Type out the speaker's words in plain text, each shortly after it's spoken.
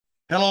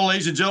Hello,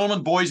 ladies and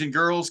gentlemen, boys and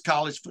girls,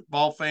 college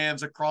football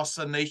fans across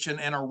the nation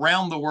and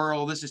around the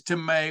world. This is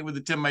Tim May with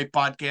the Tim May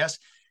Podcast.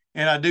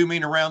 And I do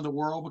mean around the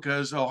world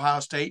because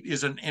Ohio State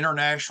is an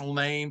international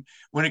name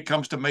when it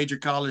comes to major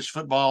college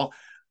football.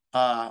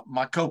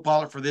 My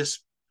co-pilot for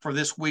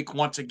this week,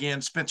 once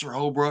again, Spencer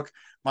Holbrook,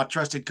 my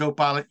trusted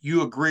co-pilot.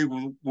 You agree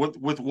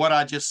with what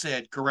I just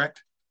said,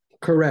 correct?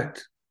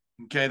 Correct.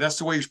 Okay, that's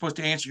the way you're supposed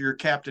to answer your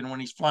captain when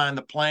he's flying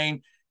the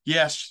plane.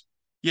 Yes,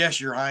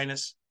 yes, Your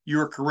Highness, you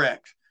are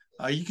correct.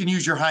 You can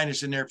use Your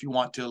Highness in there if you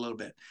want to a little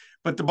bit.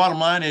 But the bottom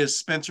line is,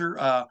 Spencer,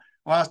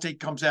 Ohio State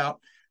comes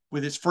out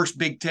with its first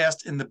big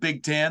test in the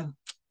Big Ten,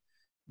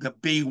 the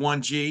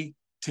B1G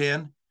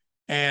 10,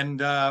 and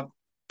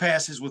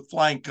passes with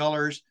flying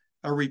colors,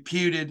 a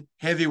reputed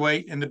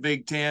heavyweight in the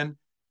Big Ten,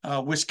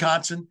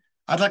 Wisconsin.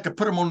 I'd like to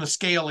put them on the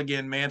scale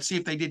again, man. See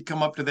if they did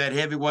come up to that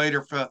heavyweight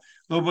or for a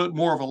little bit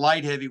more of a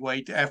light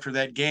heavyweight after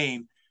that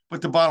game.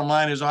 But the bottom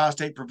line is Ohio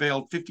State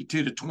prevailed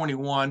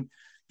 52-21.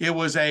 It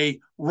was a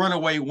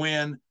runaway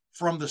win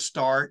from the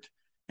start.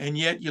 And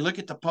yet you look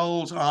at the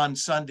polls on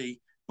Sunday,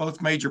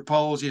 both major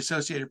polls, the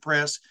Associated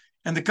Press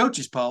and the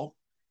coaches poll,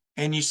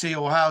 and you see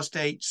Ohio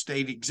State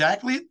stayed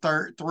exactly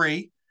at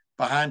three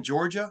behind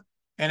Georgia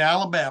and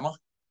Alabama.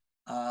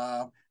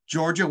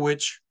 Georgia,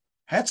 which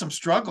had some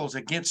struggles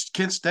against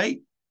Kent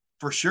State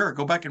for sure.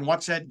 Go back and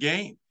watch that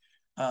game.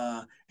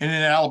 And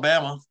then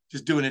Alabama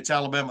just doing its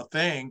Alabama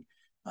thing.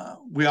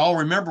 We all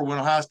remember when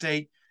Ohio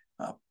State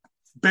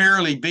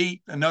barely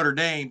beat Notre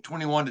Dame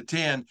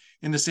 21-10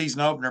 in the season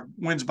opener,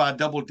 wins by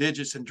double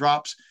digits and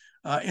drops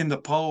in the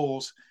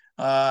polls.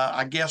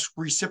 I guess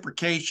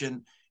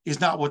reciprocation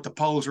is not what the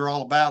polls are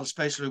all about,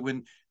 especially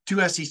when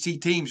two SEC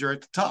teams are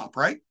at the top,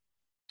 right?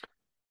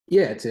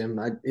 Yeah, Tim.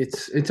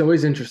 It's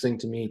always interesting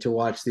to me to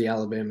watch the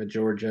Alabama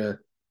Georgia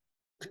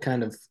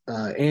kind of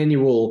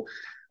annual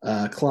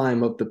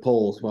climb up the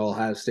polls while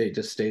Ohio State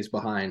just stays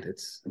behind.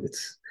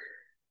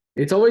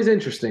 It's always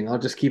interesting. I'll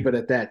just keep it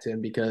at that,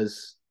 Tim,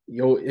 because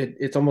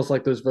it's almost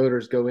like those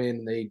voters go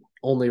in, they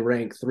only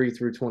rank 3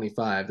 through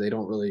 25. They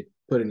don't really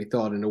put any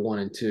thought into 1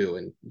 and 2,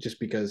 and just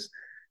because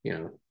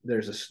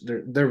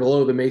they're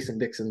below the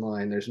Mason-Dixon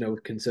line, there's no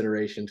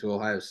consideration to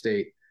Ohio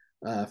State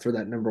for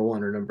that number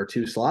 1 or number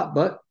 2 slot.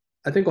 But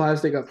I think Ohio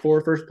State got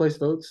 4 first place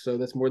votes, so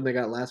that's more than they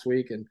got last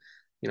week. And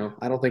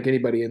I don't think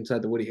anybody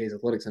inside the Woody Hayes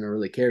Athletic Center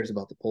really cares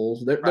about the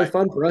polls. They're Right.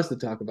 fun for us to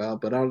talk about,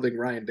 but I don't think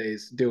Ryan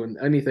Day's doing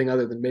anything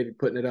other than maybe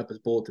putting it up as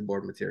bulletin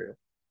board material.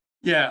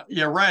 Yeah,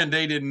 yeah. Ryan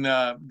Day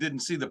didn't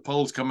see the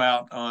polls come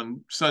out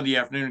on Sunday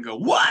afternoon and go,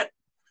 "What?"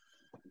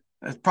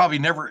 That's probably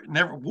never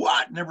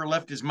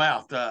left his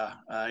mouth,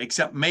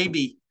 except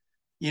maybe,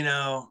 you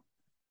know,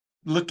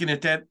 looking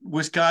at that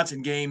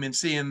Wisconsin game and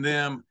seeing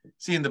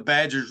the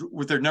Badgers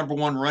with their number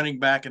one running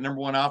back and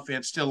number one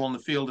offense still on the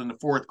field in the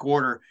fourth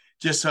quarter,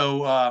 just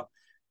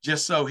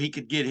so he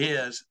could get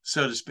his,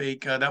 so to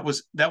speak. That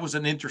was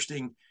an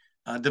interesting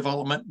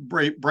development.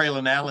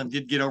 Braylon Allen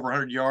did get over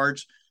 100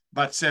 yards,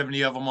 about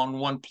 70 of them on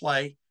one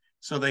play,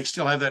 so they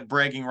still have that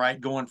bragging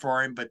right going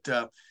for him. But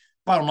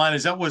bottom line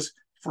is that was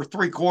for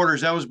 3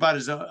 quarters. That was about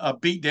as a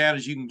beat down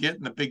as you can get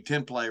in the Big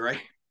Ten play, right?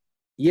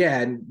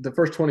 Yeah, and the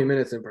first 20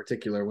 minutes in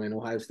particular, when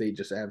Ohio State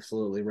just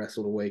absolutely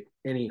wrestled away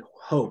any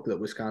hope that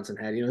Wisconsin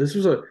had. This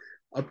was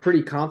a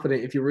pretty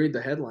confident, if you read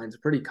the headlines, a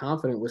pretty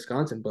confident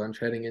Wisconsin bunch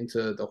heading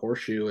into the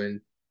horseshoe, and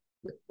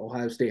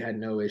Ohio State had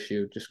no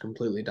issue, just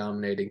completely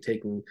dominating,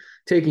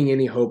 taking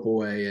any hope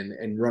away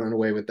and running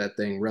away with that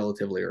thing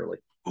relatively early.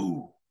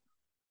 Ooh,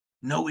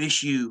 no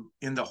issue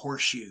in the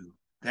horseshoe.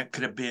 That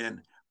could have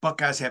been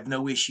Buckeyes have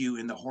no issue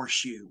in the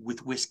horseshoe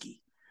with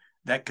whiskey.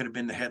 That could have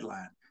been the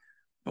headline.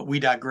 But we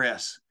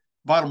digress.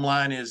 Bottom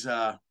line is,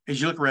 as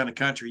you look around the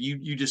country,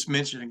 you just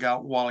mentioned a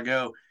while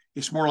ago,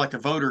 it's more like the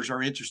voters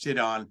are interested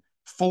on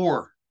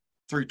 4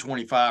 through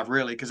 25,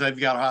 really, because they've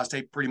got Ohio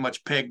State pretty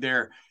much pegged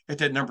there at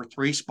that number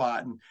 3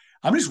 spot. And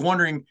I'm just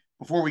wondering,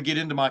 before we get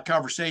into my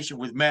conversation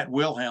with Matt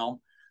Wilhelm,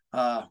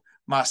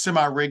 my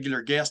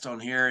semi-regular guest on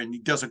here, and he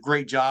does a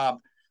great job.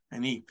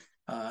 And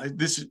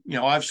this is,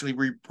 obviously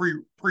we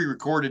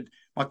pre-recorded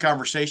my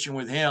conversation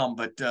with him,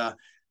 but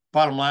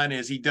bottom line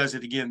is he does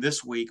it again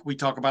this week. We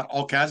talk about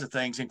all kinds of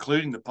things,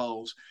 including the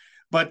polls.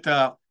 But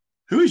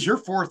who is your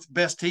fourth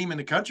best team in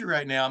the country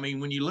right now? I mean,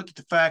 when you look at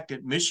the fact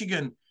that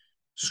Michigan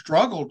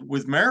struggled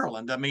with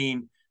Maryland, I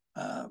mean,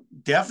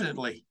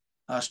 definitely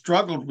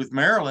struggled with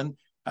Maryland.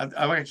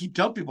 I keep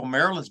telling people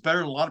Maryland's better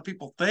than a lot of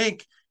people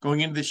think going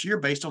into this year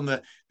based on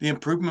the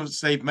improvements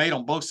they've made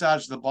on both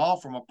sides of the ball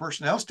from a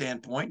personnel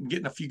standpoint and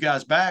getting a few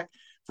guys back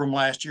from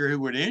last year who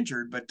were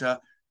injured.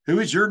 But who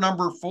is your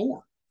number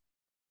 4?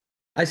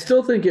 I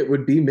still think it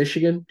would be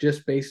Michigan,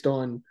 just based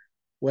on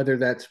whether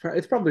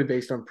it's probably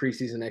based on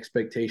preseason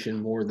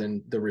expectation more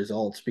than the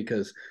results,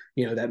 because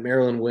that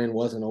Maryland win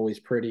wasn't always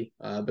pretty,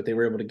 but they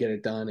were able to get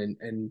it done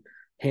and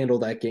handle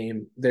that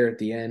game there at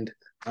the end.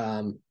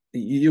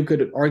 You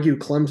could argue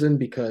Clemson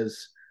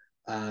because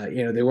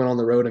they went on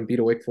the road and beat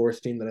a Wake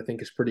Forest team that I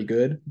think is pretty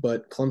good,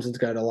 but Clemson's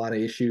got a lot of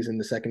issues in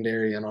the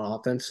secondary and on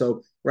offense.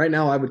 So right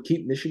now I would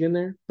keep Michigan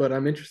there, but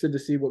I'm interested to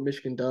see what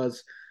Michigan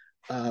does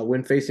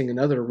when facing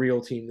another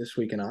real team this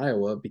week in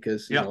Iowa,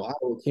 because Yeah.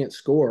 Iowa can't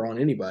score on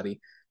anybody,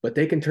 but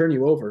they can turn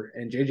you over.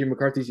 And JJ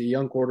McCarthy's a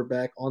young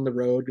quarterback on the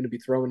road, going to be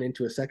thrown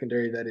into a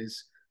secondary that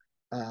is,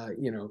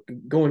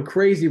 going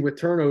crazy with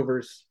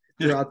turnovers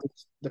Yeah. throughout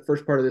the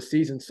first part of the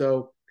season.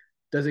 So,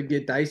 does it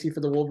get dicey for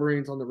the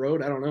Wolverines on the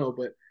road? I don't know,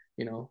 but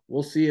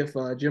we'll see if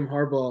Jim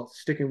Harbaugh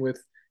sticking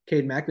with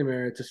Cade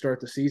McNamara to start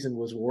the season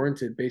was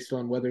warranted based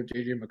on whether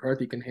JJ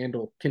McCarthy can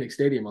handle Kinnick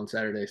Stadium on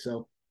Saturday.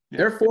 So Yeah.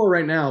 they're 4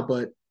 right now,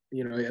 but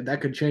that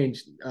could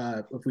change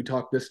if we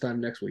talk this time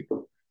next week.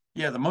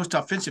 Yeah, the most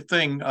offensive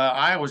thing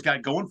Iowa's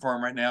got going for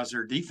them right now is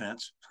their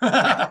defense.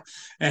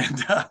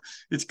 And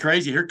it's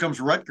crazy. Here comes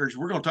Rutgers.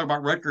 We're going to talk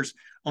about Rutgers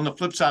on the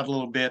flip side a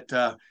little bit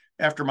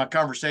after my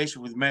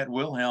conversation with Matt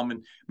Wilhelm.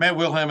 And Matt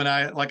Wilhelm and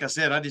I, like I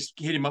said, I just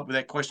hit him up with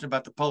that question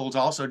about the polls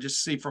also, just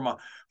to see from a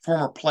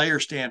former player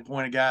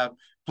standpoint, a guy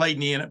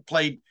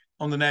played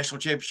on the national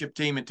championship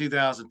team in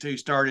 2002,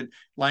 started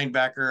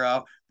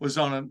linebacker, was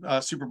on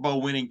a Super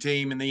Bowl winning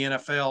team in the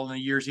NFL in the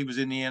years he was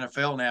in the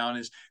NFL now, and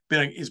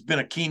has been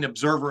a keen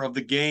observer of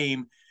the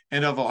game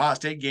and of Ohio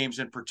State games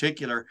in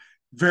particular.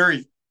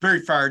 Very, very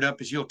fired up,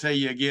 as he'll tell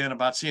you again,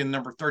 about seeing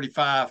number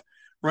 35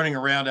 running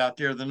around out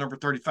there, the number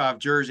 35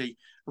 jersey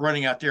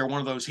running out there, one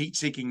of those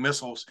heat-seeking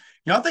missiles.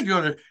 I think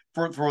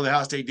for the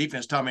Ohio State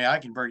defense, Tommy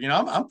Eichenberg,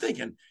 I'm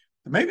thinking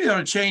maybe they're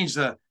going to change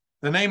the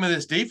name of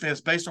this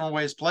defense based on the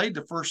way it's played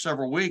the first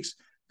several weeks.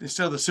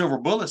 Instead of the silver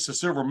bullets, the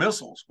silver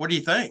missiles. What do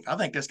you think? I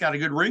think that's got a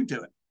good ring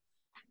to it.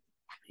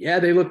 Yeah,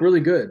 they look really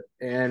good.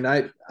 And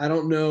I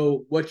don't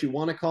know what you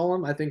want to call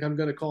them. I think I'm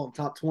going to call them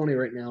top 20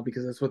 right now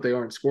because that's what they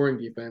are in scoring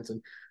defense. And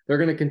they're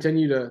going to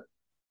continue to,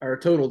 or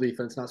total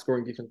defense, not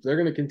scoring defense. They're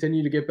going to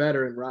continue to get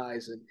better and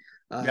rise. And,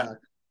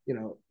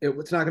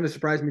 it's not going to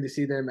surprise me to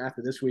see them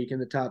after this week in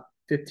the top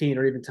 15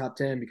 or even top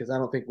 10 because I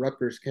don't think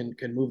Rutgers can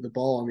move the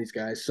ball on these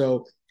guys.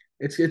 So,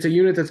 it's a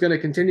unit that's going to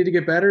continue to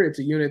get better. It's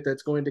a unit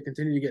that's going to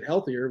continue to get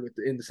healthier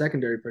in the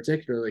secondary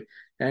particularly.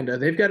 And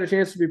they've got a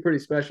chance to be pretty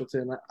special,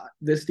 Tim.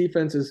 This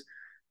defense is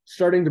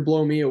starting to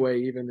blow me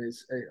away even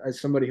as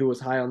somebody who was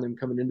high on them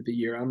coming into the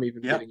year. I'm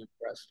even getting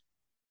impressed.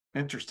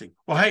 Interesting.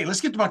 Well, hey,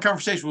 let's get to my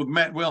conversation with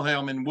Matt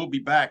Wilhelm, and we'll be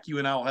back. You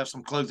and I will have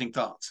some closing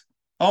thoughts.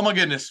 Oh, my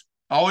goodness.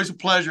 Always a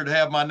pleasure to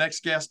have my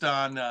next guest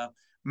on,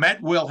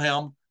 Matt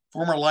Wilhelm,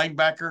 former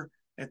linebacker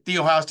at The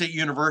Ohio State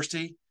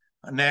University,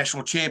 a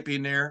national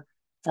champion there.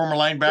 Former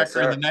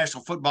linebacker in the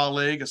National Football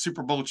League, a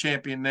Super Bowl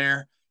champion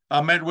there.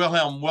 Matt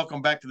Wilhelm,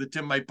 welcome back to the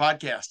Tim May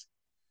podcast.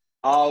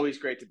 Always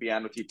great to be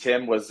on with you,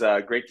 Tim. Was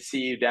great to see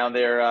you down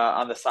there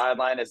on the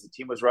sideline as the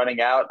team was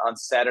running out on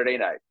Saturday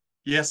night.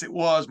 Yes, it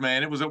was,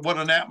 man. It was what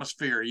an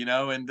atmosphere,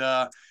 and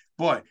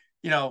boy,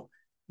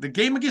 the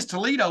game against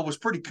Toledo was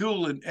pretty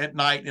cool at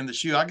night in the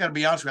shoe. I got to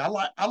be honest with you.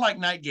 I like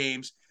night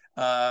games.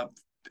 I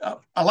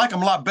like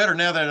them a lot better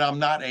now that I'm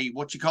not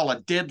what you call a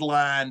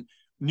deadline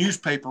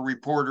newspaper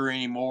reporter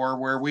anymore,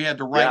 where we had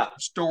to write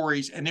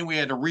stories and then we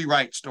had to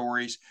rewrite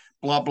stories,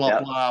 blah, blah,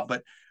 blah.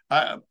 But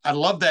I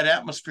love that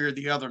atmosphere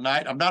the other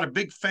night. I'm not a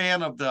big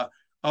fan of the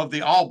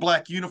all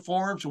black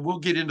uniforms, and we'll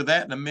get into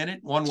that in a minute,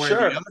 one way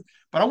or the other.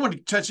 But I want to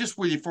touch this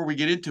with you before we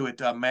get into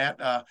it,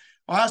 Matt.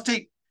 Ohio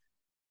State,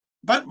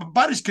 but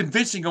about as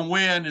convincing a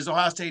win as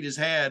Ohio State has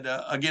had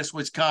against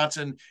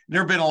Wisconsin. There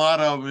have been a lot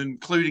of them,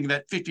 including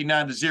that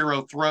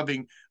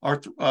 59-0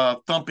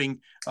 thumping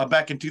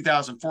back in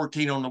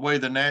 2014 on the way to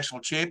the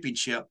national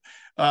championship.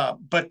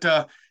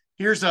 But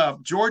here's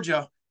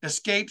Georgia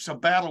escapes a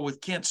battle with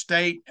Kent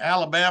State,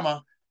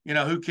 Alabama.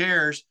 Who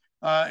cares?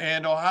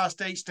 And Ohio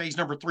State stays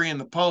number 3 in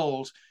the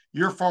polls.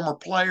 You're a former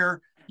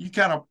player. You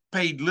kind of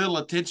paid little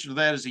attention to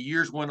that as the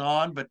years went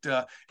on, but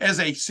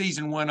as a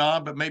season went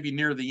on, but maybe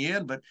near the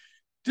end. But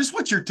just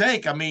what's your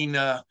take? I mean,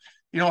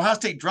 Ohio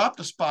State dropped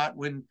a spot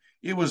when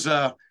it was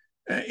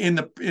in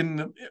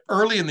the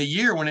early in the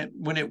year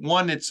when it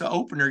won its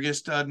opener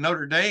against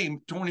Notre Dame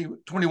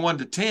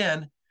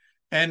 21-10,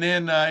 and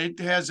then it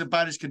has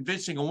about as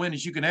convincing a win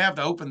as you can have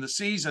to open the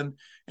season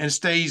and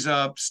stays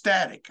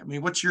static. I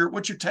mean, what's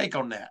your take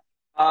on that?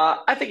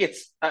 I think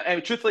it's,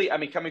 truthfully,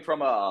 coming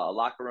from a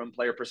locker room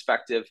player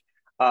perspective,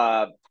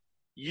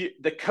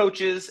 the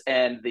coaches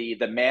and the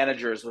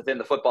managers within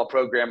the football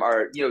program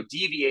are,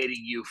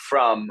 deviating you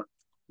from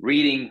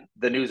reading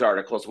the news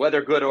articles,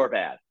 whether good or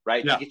bad,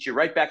 right? To get you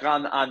right back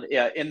on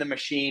in the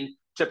machine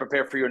to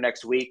prepare for your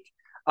next week.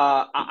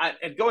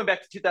 And going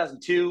back to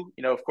 2002,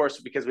 of course,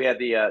 because we had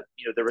the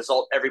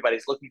result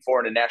everybody's looking for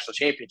in a national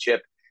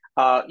championship.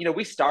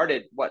 We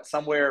started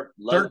somewhere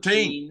low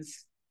 13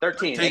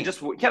 and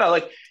just kind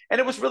of and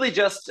it was really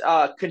just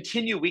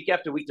continue week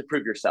after week to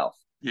prove yourself.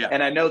 Yeah.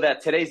 And I know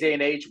that today's day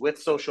and age with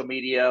social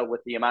media,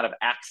 with the amount of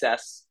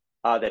access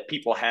that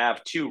people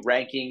have to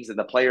rankings and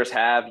the players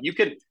have,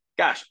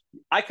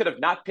 I could have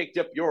not picked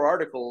up your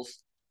articles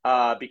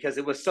because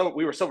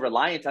we were so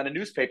reliant on a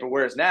newspaper.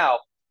 Whereas now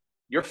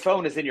your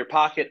phone is in your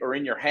pocket or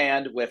in your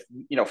hand with,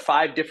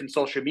 5 different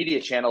social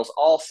media channels,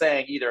 all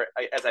saying either,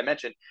 as I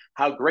mentioned,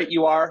 how great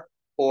you are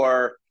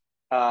or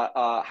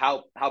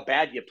how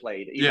bad you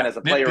played, even as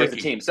a player or as a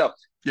team. So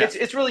Yeah.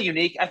 It's really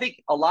unique. I think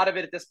a lot of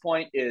it at this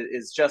point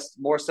is just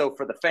more so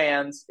for the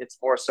fans. It's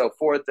more so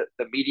for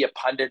the media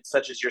pundits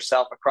such as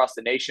yourself across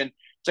the nation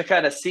to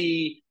kind of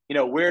see,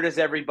 where does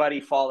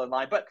everybody fall in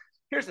line. But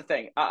here's the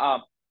thing.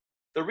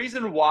 The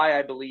reason why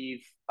I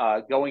believe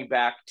going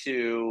back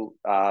to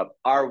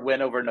our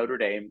win over Notre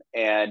Dame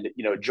and,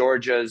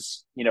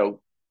 Georgia's,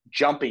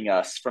 jumping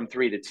us from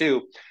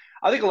 3-2,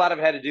 I think a lot of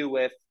it had to do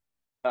with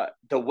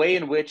the way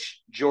in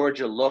which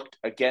Georgia looked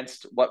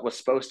against what was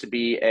supposed to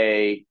be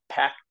a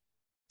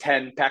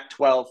Pac-10,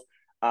 Pac-12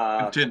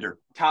 contender,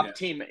 top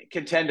team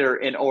contender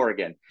in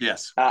Oregon.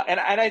 Yes. And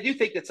I do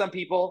think that some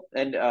people,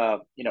 and,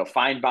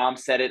 Feinbaum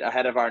said it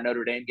ahead of our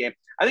Notre Dame game,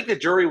 I think the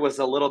jury was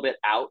a little bit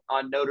out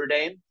on Notre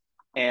Dame,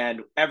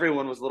 and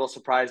everyone was a little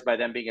surprised by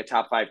them being a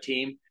top 5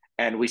 team.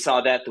 And we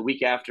saw that the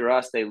week after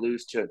us, they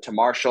lose to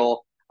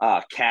Marshall.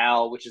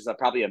 Cal, which is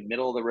probably a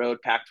middle-of-the-road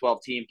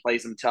Pac-12 team,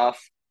 plays them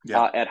tough.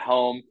 At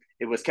home.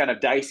 It was kind of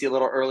dicey a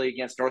little early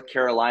against North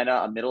Carolina,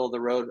 a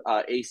middle-of-the-road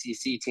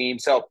ACC team.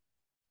 So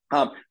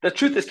the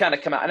truth has kind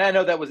of come out. And I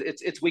know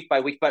it's week by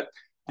week, but,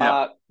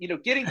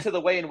 getting to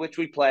the way in which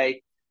we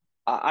play,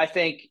 I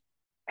think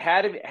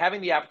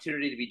having the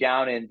opportunity to be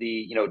down in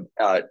the,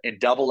 in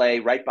Double-A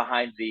right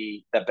behind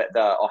the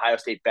Ohio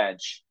State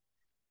bench,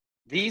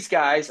 these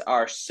guys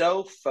are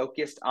so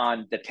focused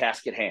on the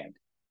task at hand,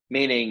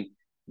 meaning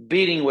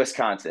beating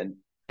Wisconsin,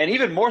 and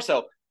even more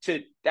so,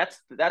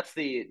 that's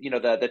the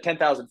the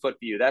 10,000 foot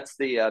view. That's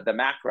the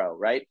macro,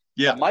 right?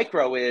 Yeah. The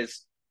micro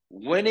is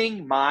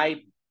winning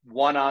my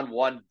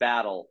one-on-one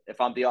battle.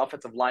 If I'm the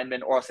offensive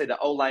lineman, or I'll say the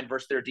O line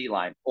versus their D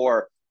line,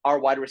 or our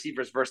wide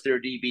receivers versus their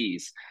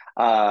DBs,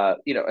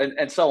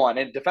 and so on.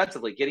 And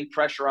defensively, getting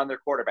pressure on their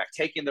quarterback,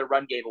 taking their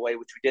run game away,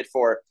 which we did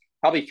for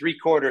probably 3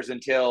 quarters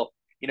until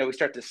we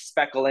start to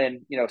speckle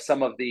in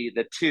some of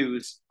the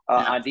twos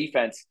on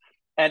defense.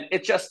 And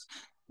it just,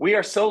 we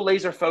are so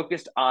laser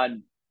focused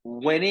on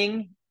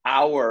winning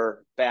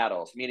our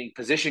battles, meaning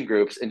position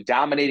groups, and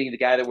dominating the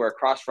guy that we're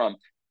across from,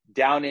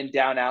 down in,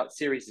 down out,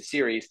 series to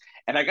series.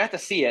 And I got to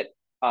see it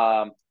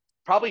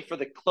probably for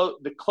the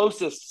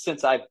closest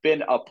since I've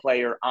been a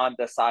player on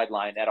the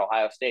sideline at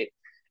Ohio State.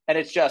 And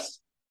it's just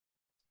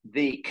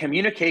the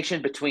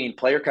communication between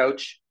player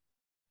coach,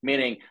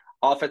 meaning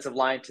offensive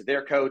line to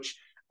their coach,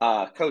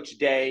 Coach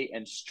Day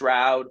and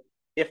Stroud.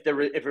 If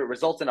it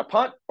results in a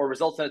punt or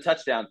results in a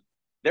touchdown,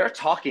 they're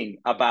talking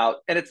about,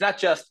 and it's not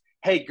just,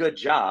 hey, good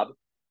job.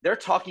 They're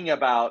talking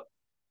about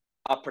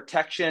a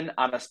protection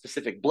on a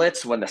specific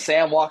blitz when the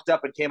Sam walked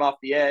up and came off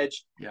the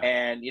edge. Yeah.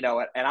 And,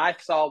 and I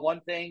saw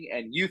one thing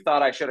and you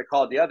thought I should have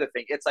called the other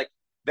thing. It's like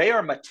they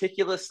are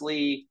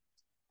meticulously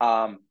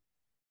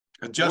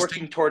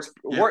adjusting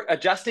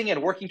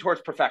and working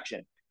towards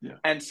perfection. Yeah.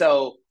 And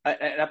so,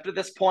 and up to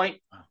this point,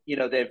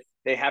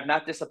 they have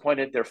not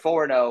disappointed. They're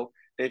 4-0.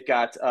 They've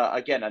got,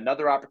 again,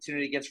 another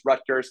opportunity against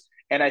Rutgers.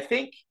 And I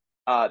think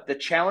the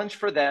challenge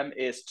for them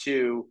is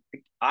to,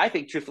 I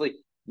think, truthfully,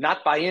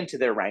 not buy into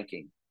their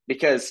ranking,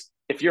 because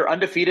if you're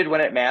undefeated when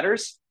it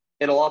matters,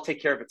 it'll all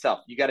take care of itself.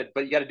 But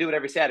you got to do it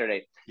every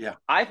Saturday. Yeah.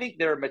 I think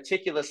they're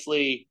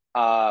meticulously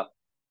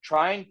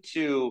trying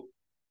to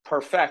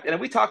perfect. And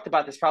we talked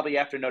about this probably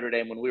after Notre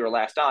Dame when we were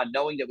last on,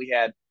 knowing that we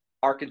had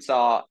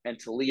Arkansas and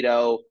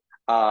Toledo.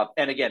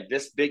 And again,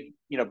 this big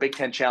Big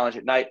Ten challenge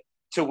at night,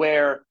 to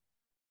where,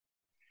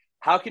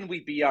 how can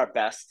we be our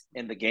best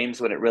in the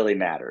games when it really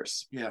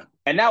matters? Yeah.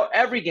 And now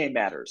every game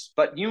matters,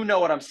 but you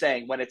know what I'm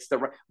saying, when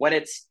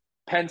it's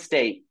Penn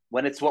State,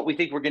 when it's what we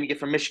think we're going to get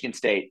from Michigan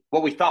State,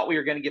 what we thought we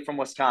were going to get from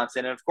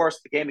Wisconsin, and of course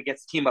the game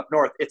against the team up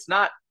north, it's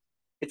not,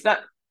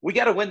 we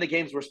got to win the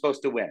games we're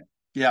supposed to win.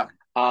 Yeah.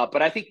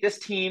 But I think this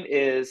team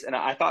is, and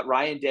I thought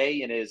Ryan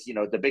Day in his,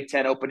 the Big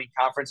Ten opening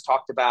conference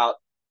talked about,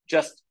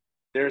 just,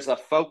 there's a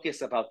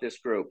focus about this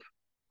group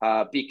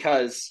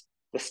because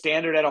the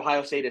standard at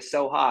Ohio State is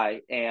so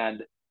high,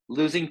 and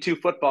losing 2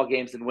 football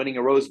games and winning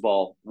a Rose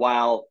Bowl,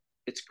 while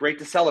it's great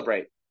to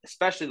celebrate,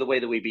 especially the way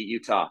that we beat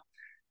Utah,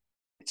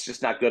 it's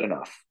just not good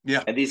enough.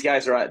 Yeah. And these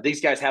guys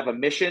have a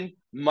mission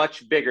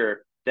much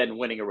bigger than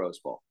winning a Rose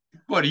Bowl.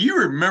 Well, do you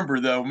remember,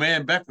 though,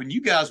 man, back when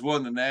you guys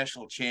won the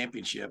national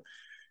championship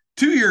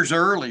 2 years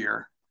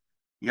earlier,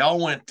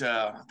 y'all went,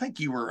 I think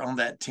you were on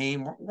that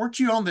team. Weren't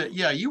you on the,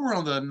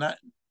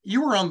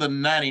 you were on the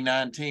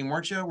 99 team,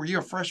 weren't you? Were you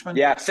a freshman?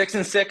 Yeah,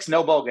 6-6,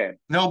 no bowl game.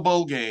 No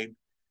bowl game.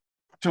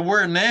 To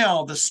where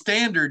now the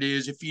standard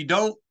is, if you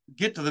don't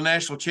get to the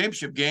national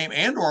championship game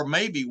and or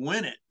maybe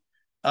win it,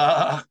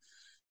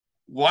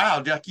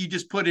 wow, Jack, you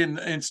just put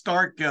in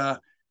stark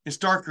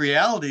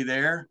reality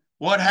there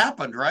what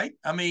happened, right?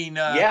 I mean,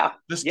 the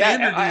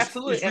standard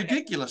is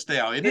ridiculous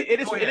now, isn't it?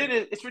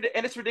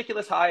 It's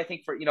ridiculous high, I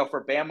think,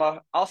 for Bama.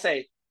 I'll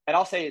say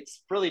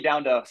it's really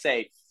down to,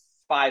 say,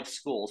 5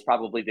 schools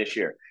probably this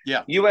year.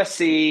 Yeah.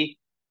 USC,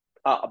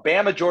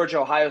 Bama,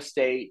 Georgia, Ohio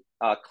State,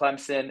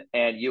 Clemson,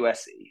 and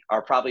USC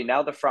are probably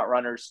now the front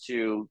runners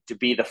to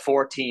be the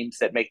 4 teams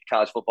that make the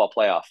college football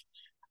playoff.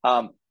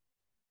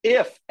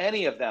 If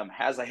any of them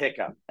has a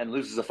hiccup and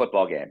loses a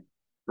football game,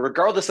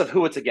 regardless of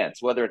who it's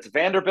against, whether it's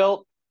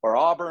Vanderbilt or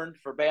Auburn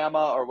for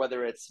Bama, or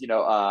whether it's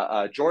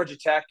Georgia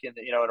Tech in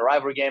in a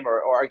rivalry game,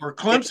 or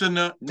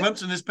Clemson.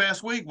 Clemson this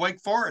past week,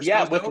 Wake Forest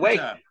goes to with Wake.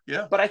 overtime.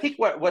 Yeah, but I think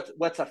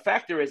what's a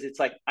factor is it's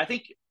like I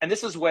think, and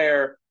this is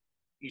where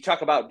you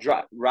talk about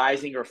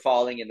rising or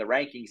falling in the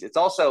rankings. It's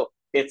also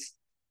it's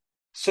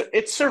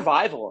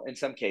survival in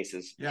some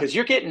cases, because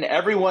you're getting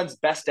everyone's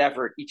best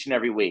effort each and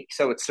every week.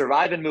 So it's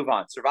survive and move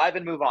on,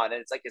 and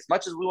it's like, as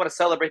much as we want to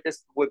celebrate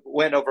this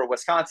win over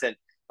Wisconsin,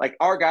 like,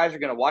 our guys are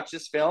going to watch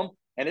this film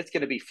and it's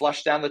going to be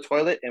flushed down the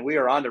toilet, and we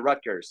are on to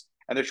Rutgers,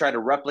 and they're trying to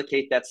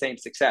replicate that same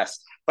success.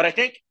 But I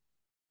think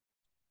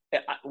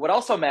what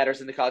also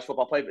matters in the college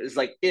football play is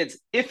it's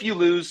if you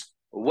lose,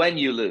 when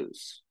you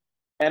lose.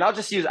 And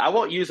I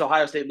won't use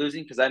Ohio State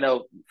losing, because I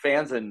know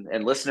fans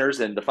and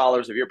listeners and the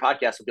followers of your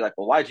podcast will be like,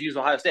 well, why'd you use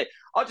Ohio State?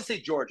 I'll just say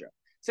Georgia.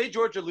 Say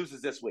Georgia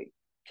loses this week.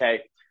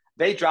 Okay.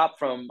 They drop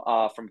from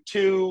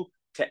 2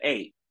 to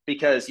 8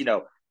 because,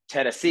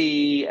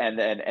 Tennessee and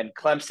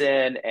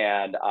Clemson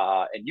and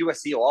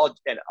USC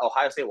and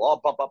Ohio State will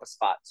all bump up a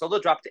spot. So they'll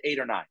drop to 8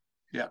 or 9.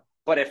 Yeah.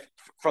 But if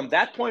from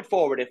that point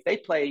forward, if they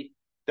play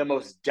the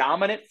most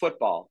dominant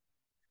football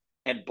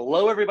and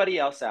blow everybody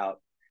else out,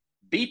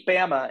 beat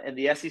Bama in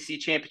the SEC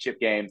championship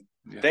game,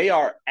 they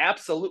are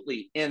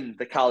absolutely in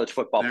the college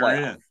football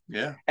playoff.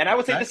 Yeah. And I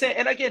would say the same.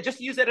 And again, just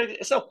use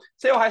it. So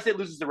say Ohio State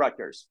loses to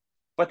Rutgers,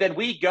 but then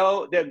we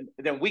go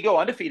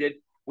undefeated.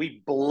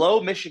 We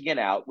blow Michigan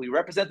out. We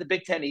represent the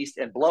Big Ten East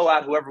and blow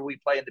out whoever we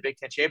play in the Big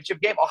Ten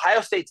championship game. Ohio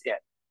State's in.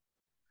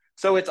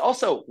 So it's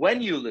also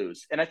when you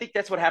lose. And I think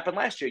that's what happened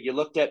last year. You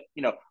looked at,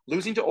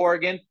 losing to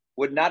Oregon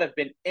would not have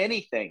been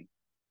anything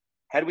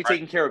had we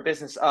taken care of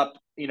business up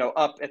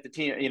at the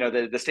team,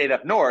 the state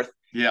up north,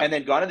 and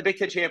then gone to the Big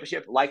Ten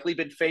championship, likely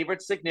been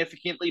favored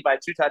significantly by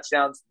 2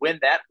 touchdowns, win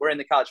that, we're in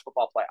the college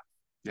football playoff.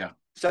 Yeah.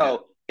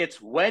 So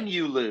it's when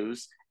you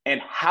lose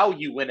and how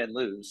you win and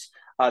lose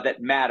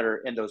that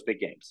matter in those big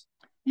games.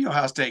 You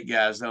Ohio State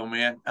guys, though,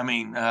 man. I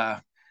mean,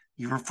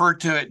 you refer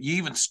to it, you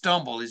even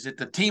stumble. Is it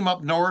the team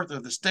up north or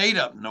the state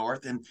up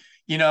north? And,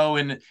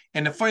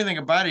 and the funny thing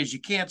about it is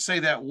you can't say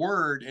that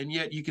word, and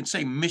yet you can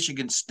say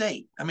Michigan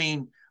State. I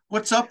mean,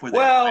 what's up with that?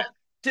 Well,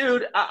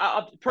 dude,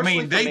 I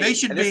mean, they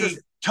should be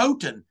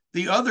toting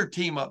the other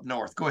team up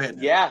north. Go ahead.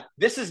 Yeah,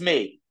 this is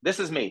me.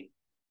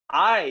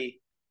 I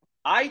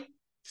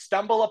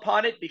stumble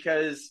upon it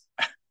because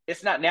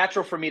it's not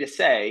natural for me to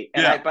say,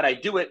 but I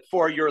do it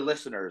for your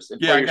listeners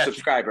and for your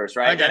subscribers,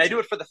 right? And I do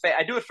it for the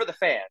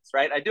fans,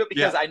 right? I do it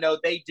because I know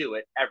they do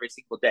it every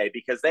single day,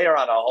 because they are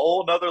on a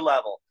whole nother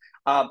level.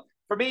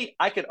 For me,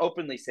 I can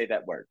openly say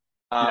that word.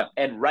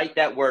 And write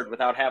that word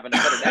without having to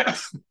put an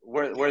X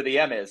where the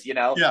M is,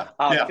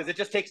 because it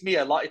just takes me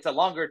it's a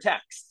longer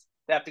text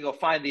to have to go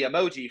find the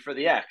emoji for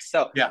the X.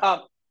 So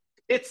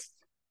it's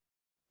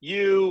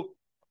you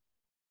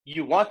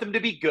want them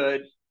to be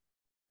good.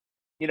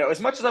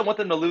 As much as I want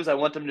them to lose, I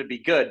want them to be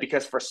good,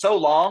 because for so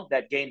long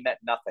that game meant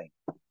nothing,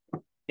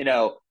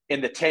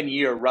 in the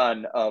 10-year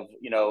run of,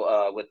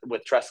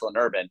 with Tressel and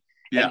Urban.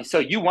 Yeah. And so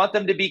you want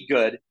them to be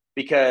good,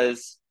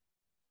 because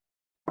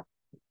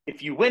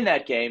if you win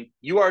that game,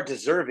 you are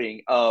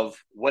deserving of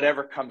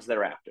whatever comes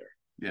thereafter.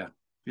 Yeah,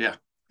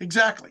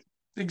 exactly.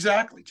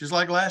 Just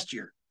like last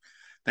year.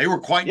 They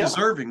were quite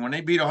deserving when they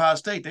beat Ohio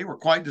State. They were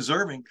quite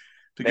deserving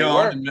to go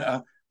on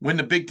and win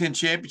the Big Ten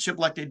championship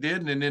like they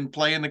did, and then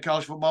play in the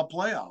college football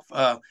playoff.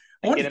 I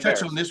want to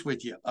touch on this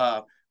with you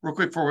real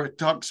quick before we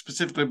talk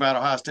specifically about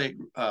Ohio State.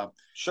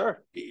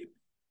 Sure.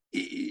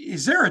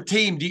 Is there a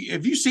team,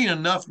 have you seen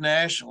enough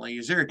nationally?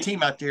 Is there a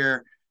team out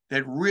there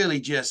that really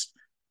just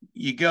 –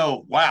 you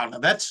go, wow, now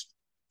that's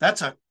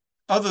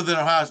other than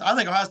Ohio, I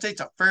think Ohio State's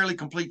a fairly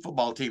complete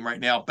football team right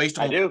now based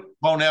on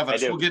bone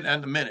evidence. We'll get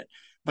in a minute.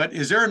 But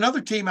is there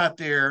another team out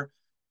there?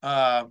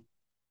 Alabama's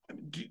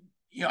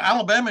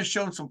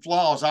shown some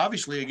flaws,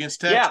 obviously,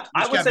 against Texas. Yeah,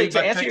 I would say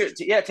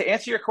to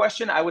answer your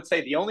question, I would say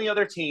the only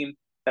other team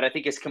that I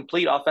think is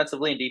complete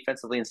offensively and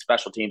defensively and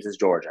special teams is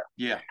Georgia.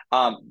 Yeah.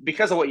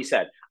 Because of what you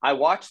said. I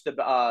watched the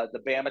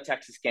Bama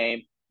Texas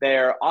game.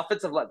 Their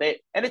offensive line,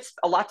 and it's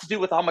a lot to do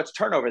with how much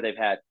turnover they've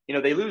had.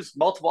 They lose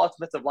multiple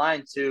offensive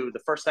line to the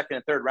first, second,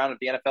 and third round of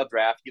the NFL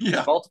draft.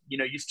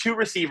 Use 2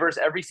 receivers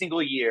every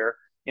single year,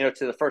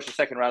 to the first or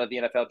second round of the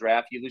NFL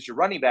draft. You lose your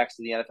running backs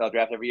to the NFL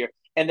draft every year,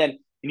 and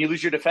you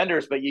lose your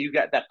defenders, but you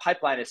got that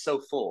pipeline is so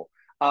full.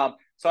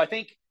 So I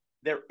think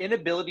their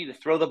inability to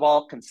throw the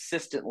ball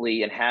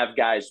consistently and have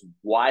guys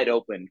wide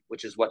open,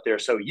 which is what they're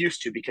so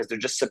used to, because they're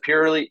just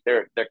superiorly,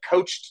 they're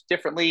coached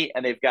differently,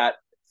 and they've got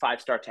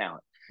 5-star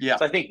talent. Yeah.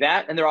 So I think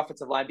that and their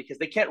offensive line, because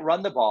they can't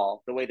run the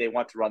ball the way they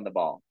want to run the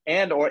ball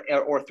and or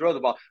throw the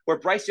ball, where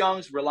Bryce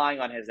Young's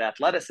relying on his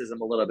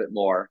athleticism a little bit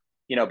more,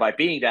 by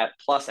being that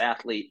plus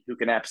athlete who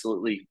can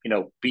absolutely,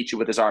 beat you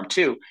with his arm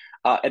too.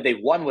 And they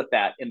won with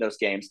that in those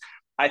games.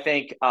 I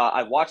think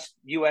I watched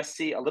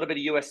USC, a little bit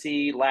of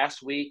USC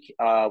last week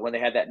when they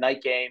had that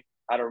night game.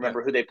 I don't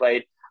remember who they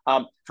played.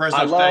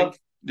 Fresno State.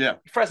 Yeah.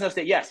 Fresno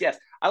State. Yes.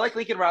 I like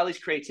Lincoln Riley's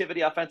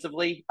creativity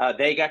offensively.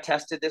 They got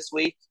tested this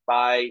week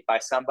by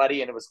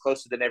somebody, and it was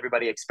closer than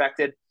everybody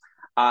expected.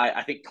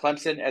 I think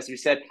Clemson, as you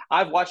said,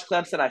 I've watched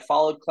Clemson. I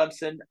followed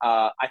Clemson.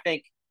 I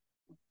think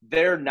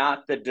they're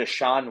not the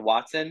Deshaun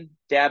Watson,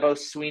 Dabo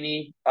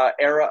Sweeney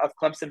era of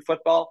Clemson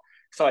football.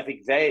 So I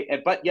think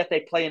but yet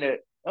they play in a,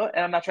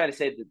 and I'm not trying to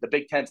say that the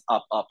Big Ten's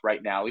up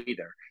right now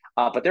either.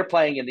 But they're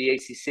playing in the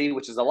ACC,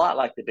 which is a lot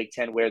like the Big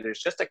Ten, where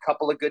there's just a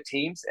couple of good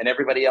teams and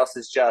everybody else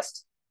is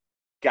just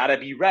got to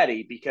be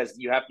ready, because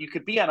you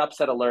could be on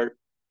upset alert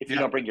if you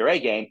don't bring your A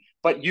game,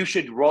 but you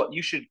should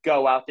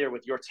go out there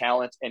with your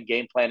talent and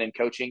game plan and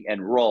coaching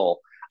and roll.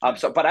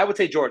 But I would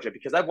say Georgia,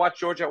 because I've watched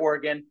Georgia,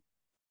 Oregon.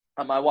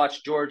 I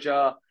watched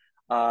Georgia,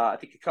 I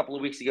think a couple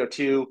of weeks ago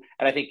too,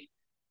 and I think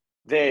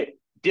they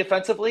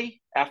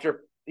defensively,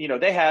 after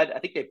I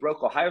think they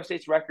broke Ohio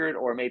State's record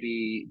or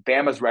maybe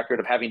Bama's record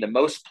of having the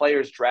most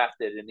players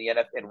drafted in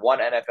one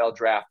NFL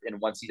draft in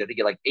one season. I think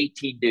like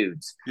 18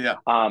 dudes. Yeah.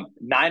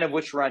 9 of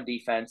which were on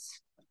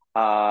defense,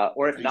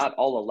 or if not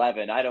all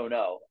 11, I don't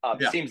know.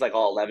 It seems like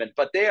all 11,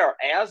 but they are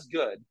as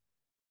good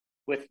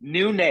with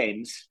new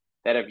names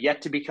that have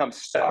yet to become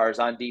stars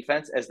on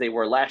defense as they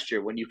were last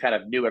year when you kind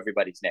of knew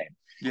everybody's name.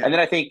 Yeah. And then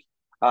I think,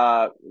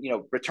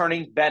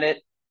 returning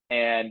Bennett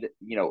and,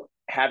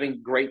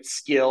 having great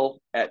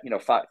skill at,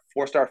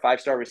 4-star,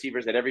 5-star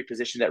receivers at every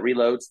position that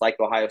reloads, like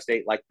Ohio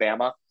State, like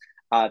Bama,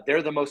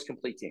 they're the most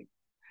complete team.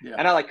 Yeah.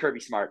 And I like Kirby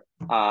Smart.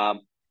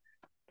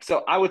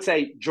 So I would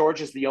say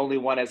Georgia's the only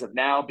one as of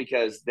now,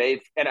 because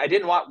and I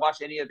didn't watch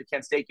any of the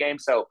Kent State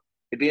games. So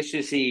it'd be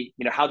interesting to see,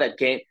 how that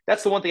game,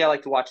 that's the one thing I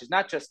like to watch, is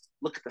not just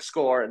look at the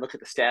score and look at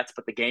the stats,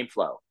 but the game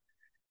flow.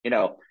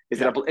 Is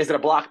it a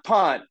block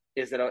punt?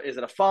 Is it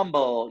a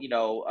fumble,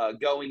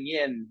 going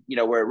in,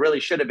 where it really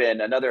should have been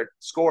another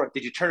score?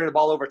 Did you turn the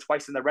ball over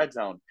twice in the red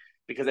zone?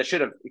 Because it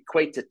should have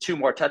equate to 2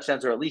 more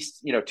touchdowns, or at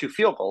least, 2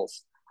 field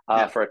goals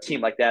for a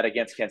team like that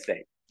against Kent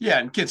State. Yeah.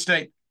 And Kent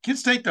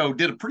State, though,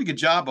 did a pretty good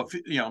job of,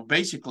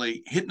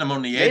 basically hitting them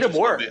on the edge. Made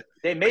them work.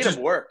 They made them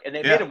work, and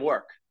they made them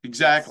work.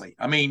 Exactly. Yes.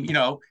 I mean,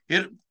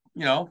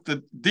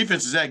 the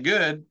defense is that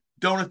good.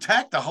 Don't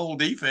attack the whole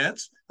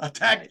defense.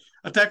 Attack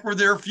where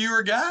there are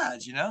fewer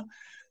guys.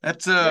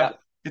 That's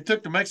It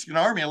took the Mexican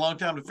army a long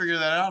time to figure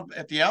that out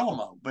at the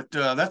Alamo, but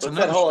that's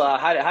another. That whole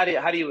how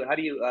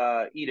do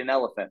you eat an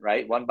elephant,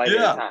 right? One bite at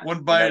a time.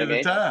 One bite at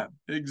a time.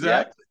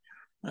 Exactly.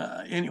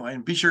 Yeah. Anyway,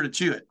 and be sure to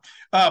chew it.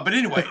 But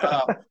anyway,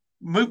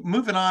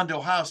 moving on to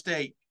Ohio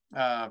State.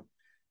 The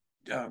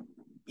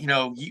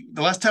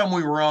last time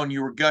we were on,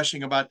 you were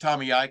gushing about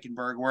Tommy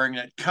Eichenberg wearing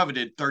that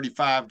coveted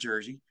 35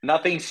 jersey.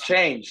 Nothing's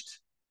changed.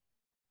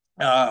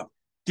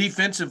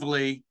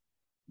 Defensively,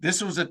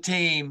 this was a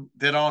team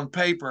that on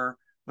paper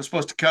was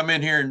supposed to come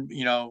in here and,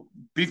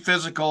 be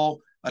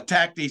physical,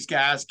 attack these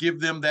guys,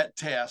 give them that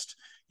test.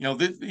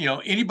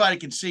 Anybody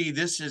can see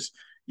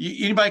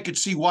anybody could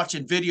see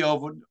watching video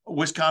of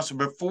Wisconsin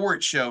before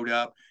it showed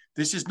up.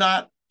 This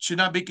should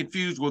not be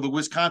confused with the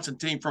Wisconsin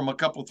team from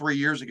 3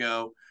 years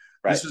ago.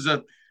 Right. This is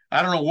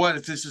I don't know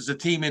if this is a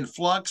team in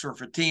flux or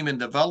if a team in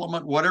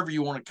development, whatever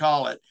you want to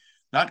call it.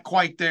 Not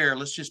quite there.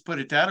 Let's just put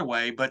it that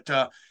way. But,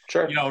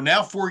 sure.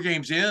 Now 4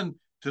 games in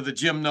to the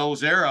Jim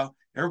Knowles era,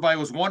 everybody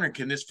was wondering,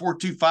 can this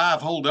 4-2-5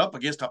 hold up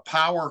against a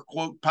power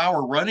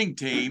running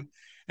team?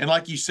 And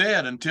like you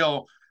said,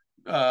 until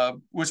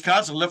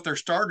Wisconsin left their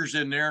starters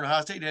in there and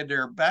Ohio State had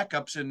their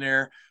backups in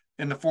there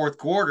in the fourth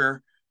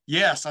quarter,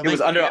 yes. It was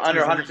under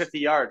 150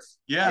 yards.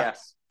 Yeah.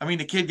 Yes. I mean,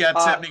 the kid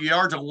got 70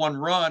 yards on one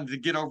run to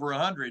get over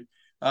 100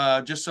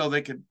 just so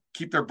they could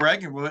keep their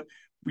bragging with it.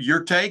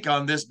 Your take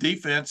on this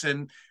defense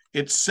and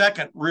its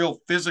second real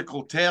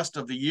physical test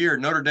of the year,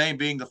 Notre Dame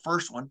being the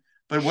first one.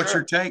 But what's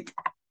your take?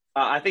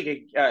 I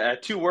think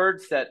 2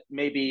 words that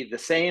may be the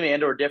same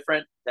and or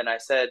different than I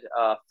said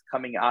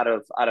coming out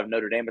of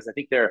Notre Dame is I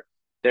think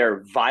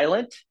they're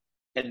violent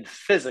and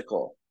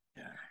physical.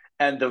 Yeah.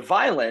 And the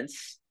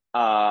violence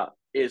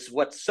is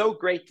what's so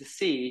great to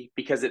see,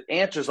 because it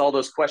answers all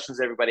those questions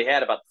everybody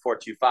had about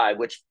the 4-2-5,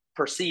 which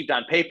perceived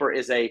on paper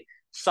is a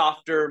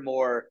softer,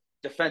 more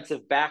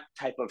defensive back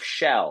type of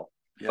shell.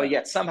 Yeah. But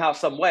yet somehow,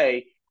 some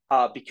way,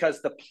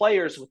 because the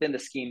players within the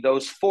scheme,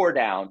 those 4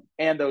 down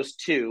and those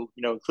 2,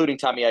 including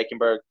Tommy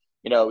Eichenberg,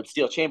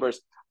 Steele Chambers,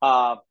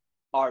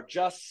 are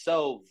just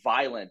so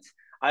violent.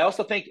 I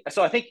also think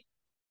so. I think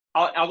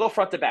I'll go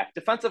front to back.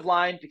 Defensive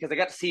line, because I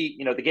got to see,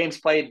 the games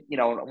played,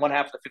 one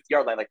half of the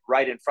 50-yard line, like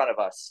right in front of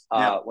us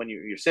when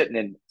you're sitting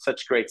in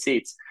such great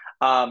seats.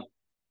 The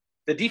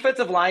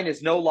defensive line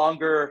is no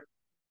longer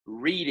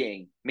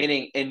reading,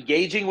 meaning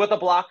engaging with a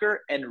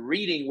blocker and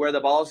reading where the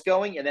ball is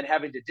going and then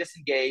having to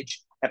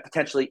disengage and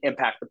potentially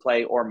impact the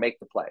play or make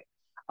the play,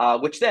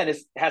 which then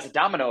has a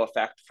domino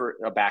effect for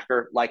a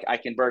backer like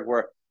Eichenberg,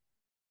 where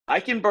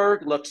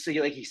Eichenberg looks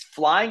like he's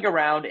flying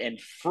around and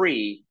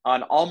free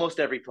on almost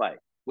every play,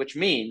 which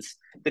means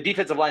the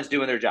defensive line's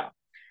doing their job.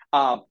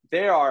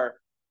 They are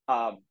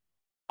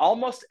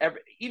almost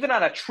even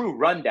on a true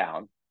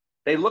rundown,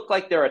 they look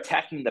like they're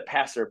attacking the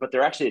passer, but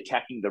they're actually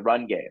attacking the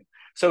run game.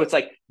 So it's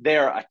like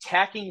they're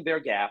attacking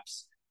their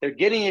gaps. They're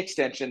getting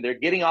extension. They're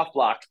getting off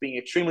blocks, being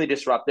extremely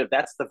disruptive.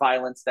 That's the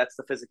violence. That's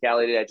the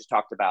physicality that I just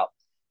talked about.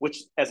 which,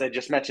 as I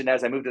just mentioned,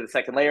 as I moved to the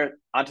second layer,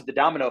 onto the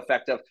domino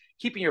effect of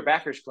keeping your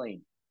backers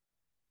clean.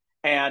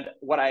 And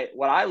what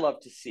I love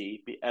to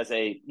see as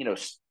a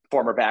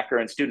former backer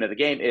and student of the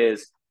game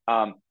is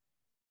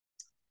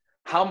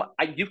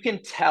you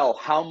can tell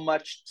how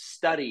much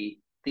study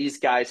these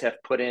guys have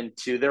put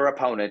into their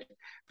opponent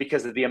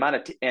because of the amount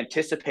of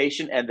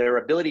anticipation and their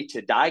ability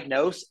to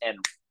diagnose and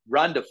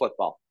run to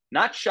football,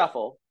 not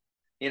shuffle,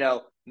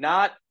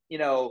 not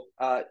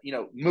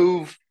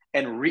move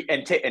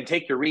and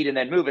take your read and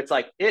then move. It's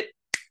like it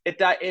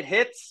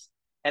hits,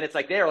 and it's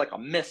like they're like a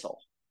missile.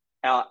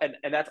 And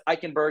that's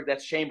Eichenberg,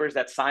 that's Chambers,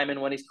 that's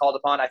Simon when he's called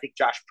upon. I think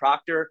Josh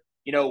Proctor,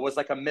 was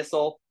like a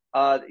missile,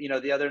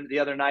 the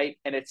other night.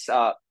 And it's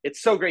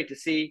so great to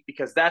see,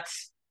 because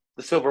that's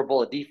the silver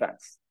bullet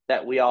defense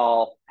that we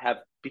all have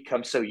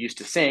become so used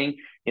to seeing.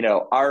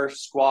 Our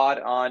squad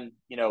on,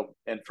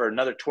 and for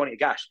another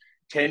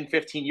 10,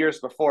 15 years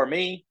before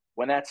me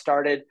when that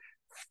started,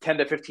 10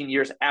 to 15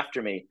 years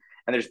after me.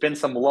 And there's been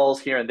some lulls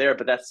here and there,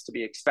 but that's to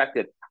be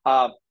expected.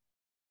 I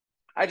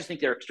just think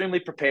they're extremely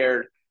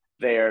prepared.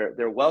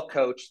 They're well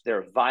coached.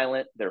 They're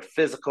violent. They're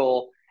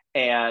physical,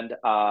 and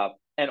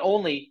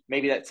only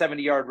maybe that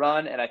 70-yard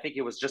run. And I think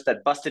it was just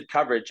that busted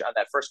coverage on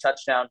that first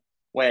touchdown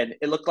when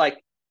it looked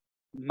like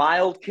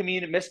mild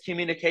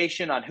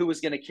miscommunication on who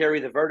was going to carry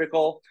the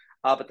vertical,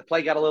 but the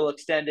play got a little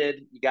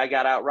extended. The guy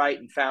got out right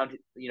and found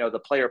the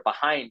player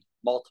behind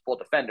multiple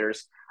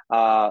defenders.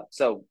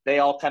 So they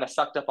all kind of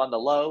sucked up on the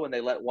low, and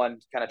they let one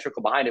kind of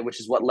trickle behind it, which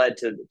is what led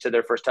to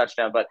their first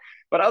touchdown. But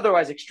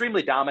otherwise,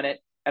 extremely dominant.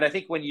 And I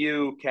think when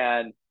you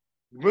can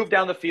move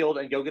down the field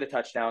and go get a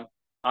touchdown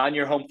on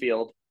your home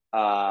field,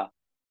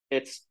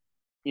 it's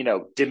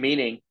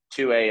demeaning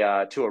to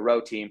a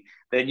road team.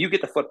 Then you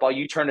get the football,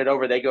 you turn it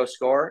over, they go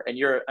score, and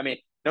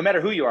no matter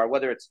who you are,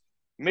 whether it's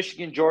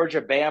Michigan,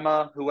 Georgia,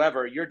 Bama,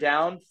 whoever, you're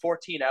down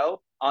 14-0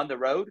 on the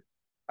road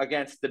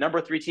against the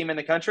number 3 team in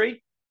the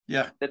country.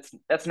 Yeah,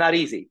 that's not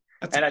easy.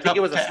 And I think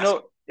it was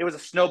a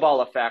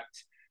snowball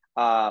effect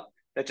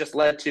that just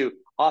led to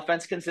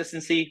offense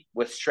consistency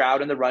with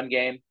Stroud in the run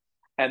game,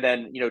 and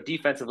then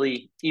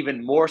defensively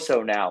even more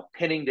so now,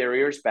 pinning their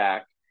ears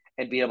back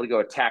and being able to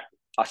go attack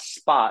a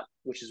spot,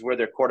 which is where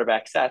their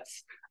quarterback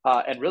sets,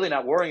 and really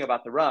not worrying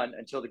about the run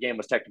until the game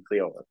was technically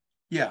over.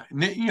 Yeah,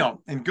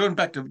 and going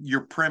back to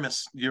your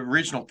premise, your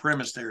original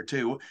premise there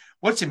too,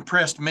 what's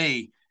impressed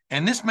me,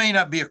 and this may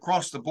not be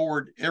across the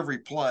board every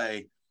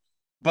play,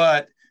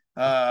 but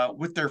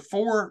with their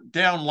 4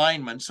 down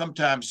linemen,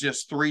 sometimes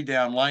just 3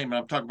 down linemen,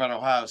 I'm talking about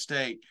Ohio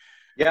State.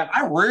 Yeah,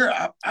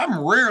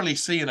 I'm rarely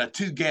seeing a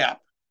 2-gap,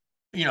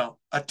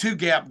 a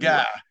 2-gap guy.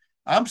 Yeah.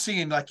 I'm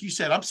seeing, like you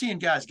said,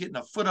 guys getting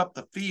a foot up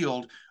the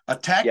field,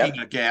 attacking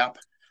a gap.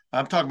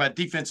 I'm talking about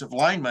defensive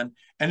linemen,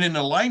 and then the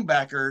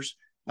linebackers,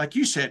 like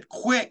you said,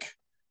 quick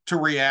to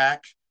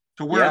react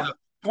to where the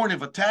point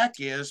of attack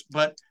is,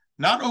 but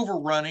not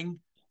overrunning,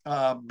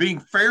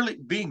 being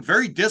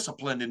very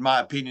disciplined, in my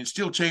opinion.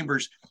 Still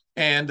Chambers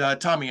and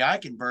Tommy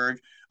Eichenberg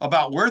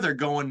about where they're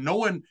going,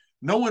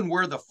 knowing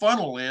where the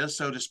funnel is,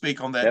 so to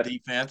speak, on that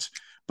defense.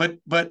 But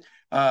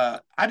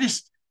I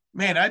just,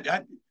 man,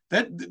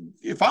 that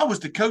if I was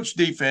to coach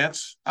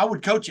defense, I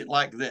would coach it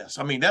like this.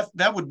 I mean,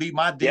 that would be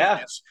my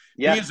defense.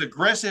 Yeah. He is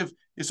aggressive.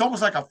 It's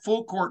almost like a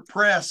full court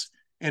press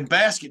in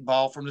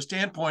basketball from the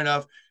standpoint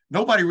of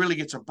nobody really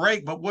gets a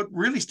break. But what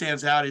really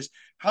stands out is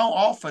how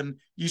often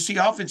you see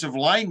offensive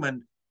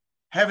linemen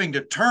having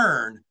to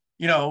turn,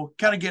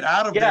 kind of get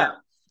out of their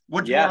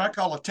what I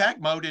call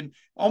attack mode. And,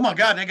 oh, my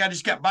God, that guy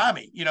just got by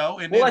me,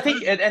 And, I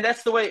think – and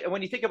that's the way –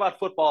 when you think about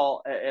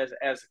football as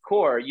a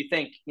core, you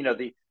think,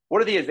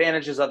 what are the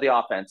advantages of the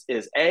offense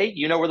is, A,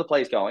 where the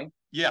play's going.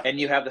 Yeah. And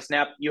you have the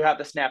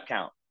snap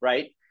count,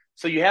 right?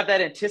 So you have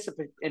that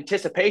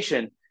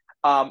anticipation.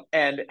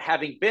 And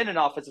having been an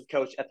offensive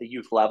coach at the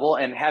youth level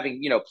and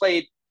having,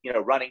 played,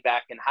 running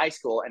back in high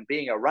school and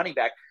being a running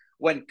back,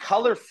 when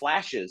color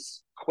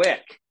flashes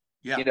quick,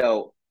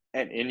 and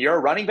you're a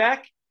running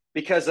back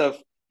because of,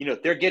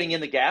 they're getting in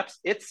the gaps,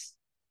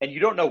 and you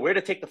don't know where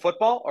to take the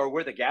football or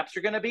where the gaps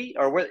are going to be,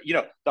 or where,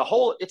 the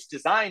hole, it's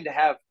designed to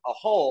have a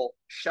hole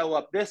show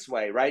up this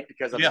way, right?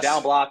 Because of a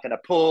down block and a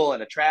pull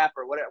and a trap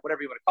or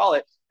whatever you want to call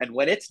it. And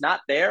when it's not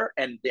there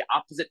and the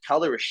opposite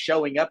color is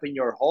showing up in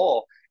your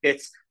hole,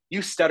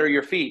 you stutter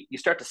your feet. You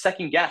start to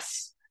second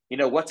guess,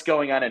 what's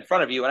going on in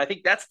front of you. And I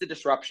think that's the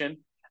disruption,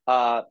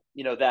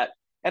 that,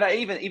 and I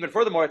even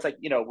furthermore, it's like,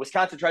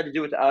 Wisconsin tried to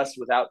do it to us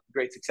without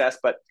great success,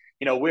 but,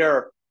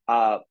 we're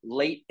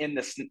late in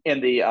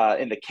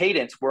the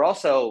cadence. We're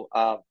also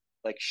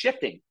like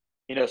shifting,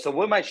 so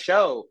we might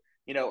show,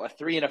 a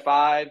 3 and a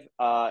 5,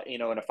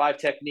 and a 5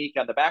 technique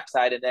on the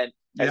backside. And then,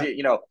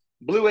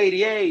 blue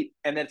 88.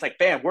 And then it's like,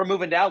 bam, we're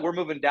moving down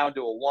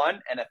to a 1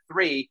 and a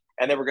 3.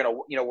 And then we're going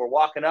to, we're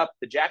walking up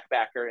the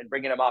jackbacker and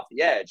bringing him off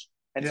the edge.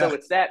 And so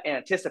it's that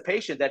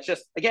anticipation that's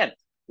just, again,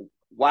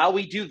 while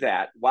we do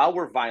that, while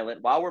we're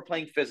violent, while we're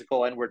playing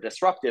physical and we're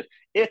disruptive,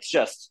 it's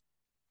just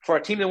for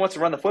a team that wants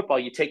to run the football,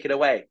 you take it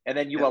away. And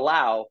then you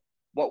allow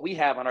what we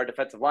have on our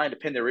defensive line to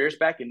pin their ears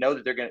back and know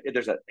that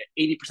there's an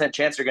 80%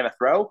 chance they're going to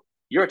throw.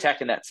 you're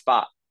attacking that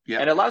spot. Yeah.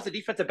 And it allows the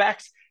defensive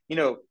backs,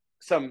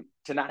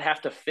 to not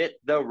have to fit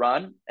the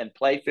run and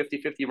play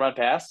 50-50 run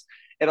pass.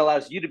 It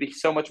allows you to be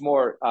so much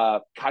more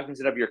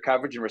cognizant of your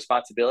coverage and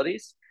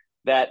responsibilities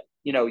that,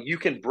 you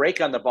can break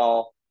on the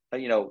ball,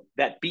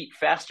 that beat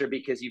faster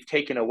because you've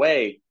taken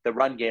away the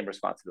run game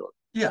responsibility.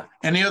 Yeah.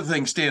 And the other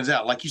thing stands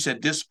out, like you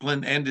said,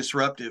 disciplined and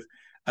disruptive.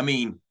 I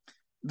mean,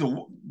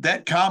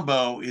 that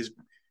combo is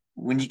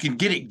when you can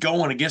get it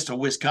going against a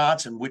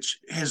Wisconsin, which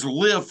has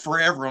lived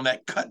forever on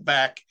that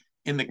cutback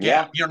in the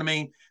gap. You know what I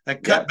mean?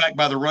 That cutback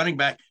by the running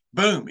back.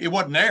 Boom, it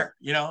wasn't there.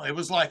 It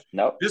was like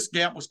This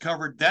gap was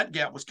covered, that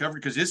gap was covered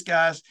because this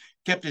guy's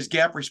kept his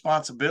gap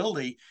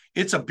responsibility.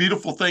 It's a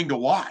beautiful thing to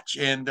watch.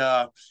 And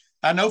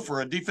I know for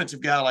a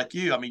defensive guy like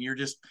you, I mean, you're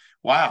just,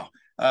 wow,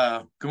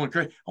 going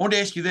crazy. I want to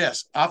ask you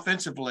this.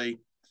 Offensively,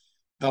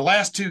 the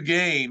last two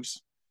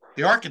games,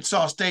 the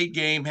Arkansas State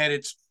game had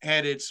its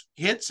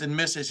hits and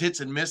misses.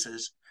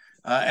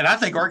 And I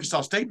think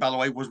Arkansas State, by the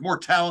way, was more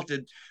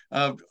talented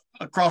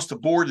across the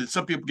board than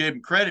some people gave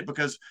them credit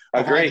because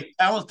of all the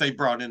talent they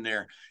brought in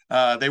there.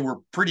 They were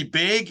pretty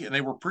big and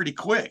they were pretty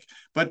quick.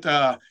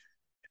 But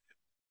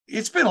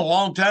it's been a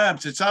long time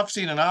since I've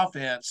seen an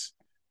offense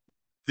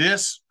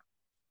this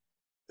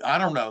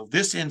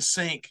in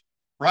sync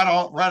right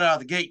out of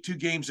the gate, 2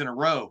 games in a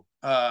row,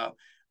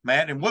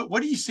 Matt. And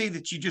what do you see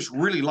that you just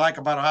really like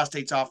about Ohio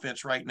State's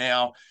offense right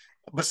now,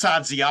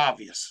 besides the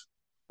obvious?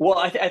 Well,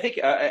 I think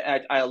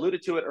I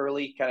alluded to it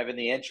early, kind of in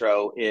the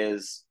intro.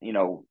 Is we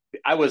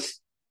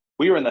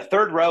were in the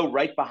third row,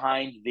 right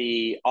behind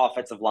the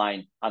offensive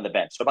line on the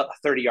bench, so about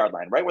the 30-yard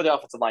line, right where the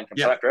offensive line comes.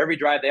 Yeah. So after every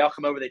drive, they all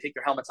come over, they take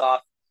their helmets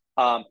off,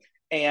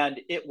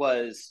 and it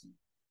was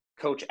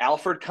Coach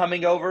Alford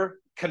coming over,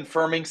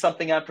 confirming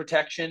something on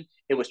protection.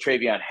 It was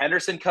Travion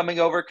Henderson coming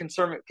over,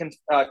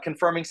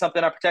 confirming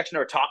something on protection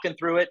or talking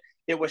through it.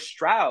 It was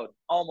Stroud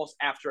almost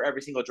after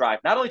every single drive,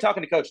 not only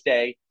talking to Coach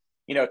Day,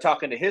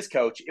 talking to his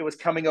coach. It was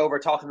coming over,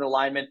 talking to the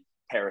linemen,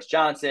 Paris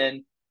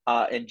Johnson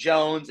and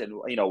Jones and,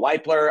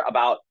 Weipler,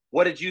 about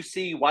what did you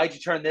see? Why'd you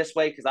turn this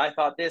way? Because I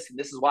thought this, and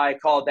this is why I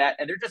called that.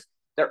 And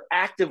they're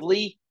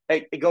actively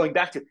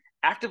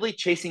actively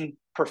chasing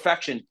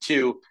perfection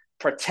to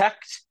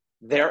protect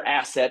their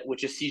asset,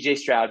 which is CJ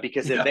Stroud,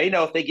 because if they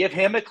know if they give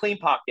him a clean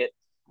pocket,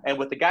 and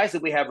with the guys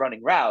that we have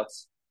running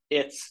routes,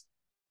 it's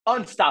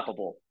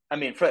unstoppable. I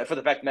mean, for the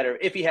fact of the matter,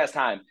 if he has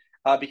time,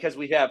 because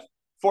we have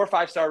 4 or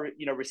 5-star,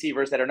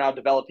 receivers that are now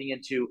developing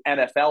into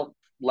NFL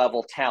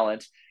level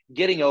talent,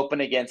 getting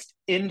open against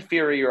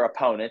inferior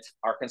opponents,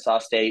 Arkansas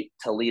State,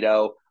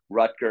 Toledo,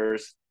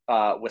 Rutgers,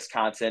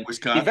 Wisconsin.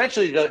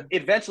 Eventually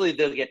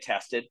they'll get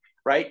tested,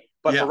 right?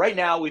 But for right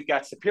now, we've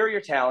got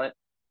superior talent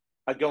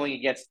going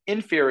against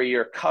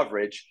inferior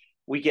coverage.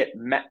 We get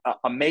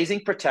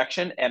amazing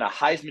protection and a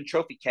Heisman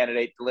Trophy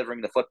candidate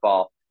delivering the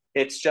football.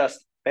 It's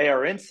just, they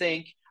are in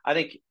sync. I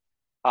think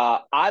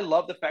I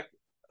love the fact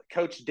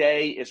Coach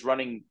Day is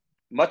running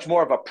much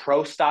more of a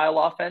pro style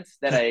offense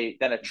than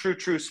a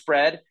true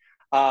spread.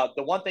 The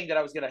one thing that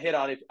I was going to hit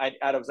on,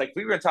 I was like,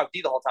 we were going to talk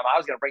D the whole time. I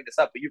was going to bring this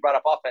up, but you brought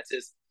up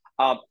offenses.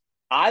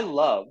 I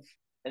love,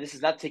 and this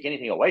is not to take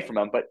anything away from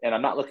him, and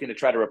I'm not looking to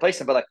try to replace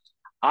him, but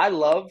I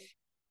love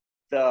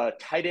the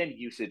tight end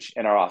usage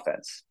in our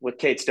offense with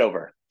Cade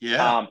Stover.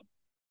 Yeah.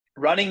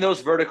 Running those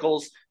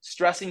verticals,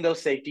 stressing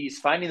those safeties,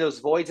 finding those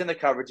voids in the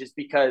coverages,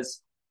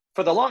 because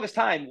for the longest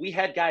time we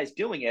had guys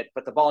doing it,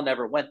 but the ball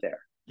never went there.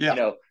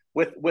 Yeah.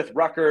 With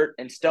Ruckert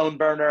and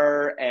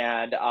Stoneburner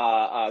and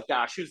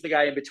who's the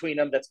guy in between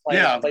them that's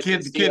playing? Yeah, the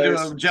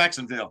kid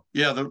Jacksonville.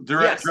 Yeah, the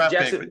direct draft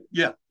pick.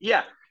 Yeah.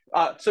 Yeah.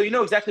 So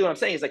exactly what I'm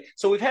saying is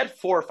so we've had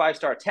 4 or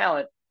 5-star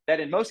talent that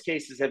in most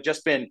cases have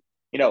just been,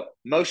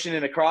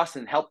 motioning across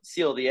and help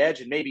seal the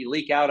edge and maybe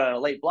leak out on a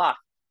late block.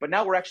 But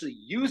now we're actually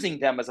using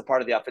them as a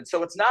part of the offense.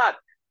 So it's not,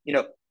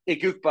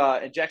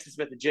 Igukba and Jackson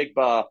Smith and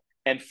Jigba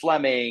and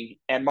Fleming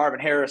and Marvin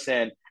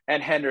Harrison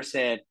and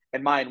Henderson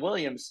and Mayan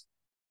Williams.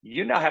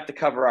 You now have to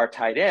cover our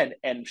tight end,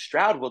 and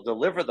Stroud will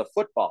deliver the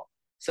football.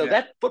 So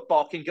that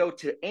football can go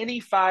to any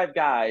 5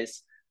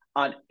 guys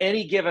on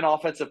any given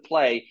offensive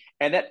play,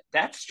 and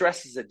that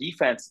stresses the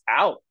defense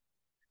out.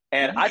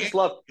 And I just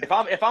love, if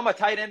I'm a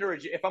tight end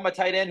if I'm a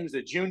tight end who's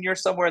a junior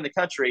somewhere in the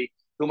country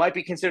who might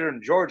be considered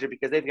in Georgia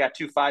because they've got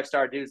 2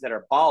 5-star dudes that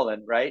are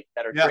balling, right?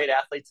 That are great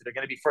athletes that are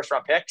going to be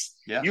first-round picks.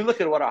 Yeah. You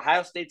look at what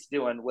Ohio State's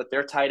doing with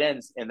their tight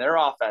ends in their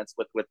offense,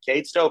 with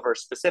Cade Stover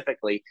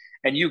specifically,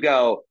 and you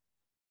go,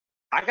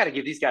 I got to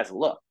give these guys a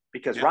look,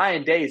 because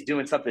Ryan Day is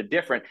doing something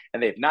different,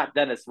 and they've not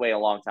done this way a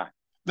long time.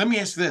 Let me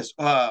ask this.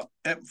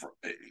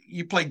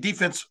 You play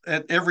defense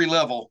at every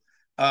level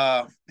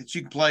that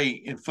you can play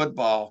in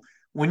football.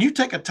 When you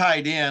take a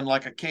tight end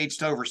like a Cade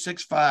Stover,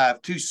 6'5",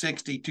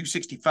 260,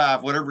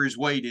 265, whatever his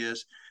weight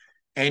is,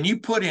 and you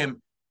put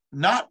him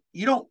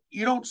you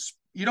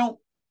don't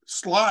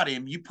slot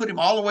him. You put him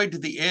all the way to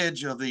the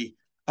edge of the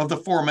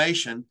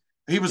formation.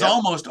 He was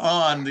almost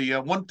on the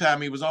one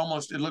time. It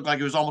looked like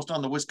he was almost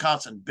on the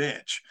Wisconsin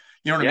bench.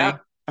 You know what I mean?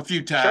 A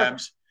few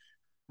times. Sure.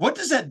 What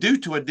does that do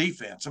to a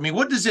defense? I mean,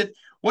 what does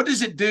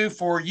it do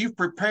for, you've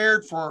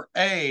prepared for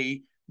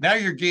Now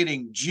you're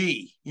getting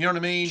G. You know what I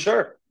mean?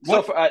 Sure.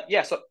 What?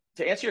 So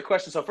to answer your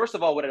question, so first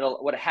of all,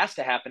 what has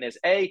to happen is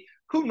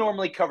who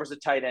normally covers a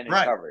tight end in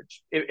Right.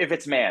 coverage? If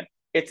it's man,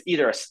 it's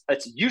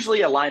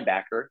usually a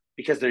linebacker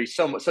because they're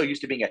so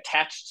used to being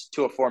attached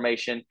to a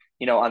formation,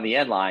 on the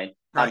end line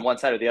on one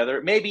side or the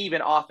other, maybe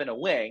even off in a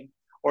wing,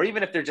 or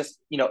even if they're just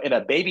in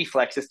a baby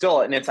flex, it's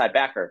still an inside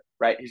backer,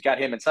 right? He's got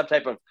him in some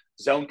type of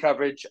zone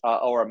coverage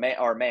or a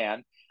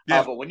man.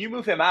 Yeah. But when you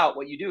move him out,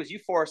 what you do is you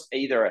force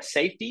either a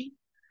safety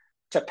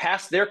to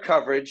pass their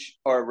coverage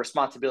or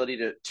responsibility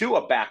to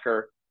a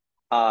backer,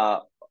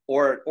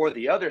 or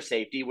the other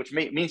safety, which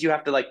means you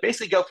have to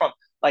basically go from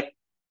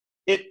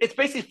it's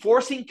basically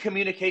forcing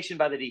communication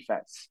by the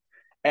defense.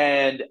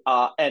 And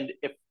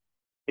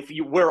if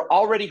we're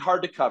already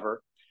hard to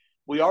cover,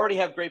 we already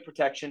have great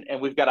protection,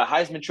 and we've got a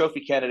Heisman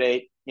Trophy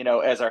candidate,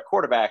 as our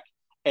quarterback,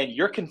 and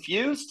you're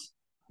confused.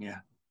 Yeah.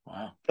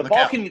 Wow. The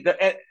ball can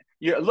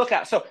you look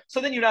out. So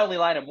then you not only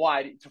line him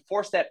wide to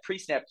force that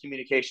pre-snap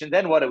communication.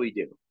 Then what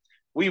do?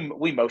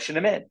 We motion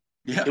him in.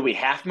 Yeah. Do we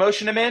half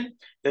motion him in?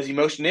 Does he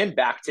motion in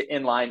back to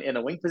inline in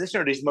a wing position,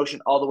 or does he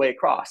motion all the way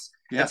across?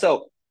 Yeah. And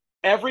so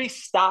every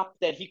stop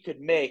that he could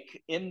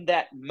make in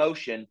that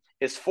motion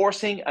is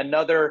forcing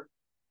another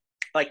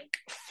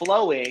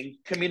flowing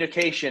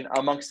communication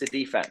amongst the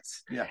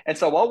defense. Yeah. And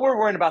so while we're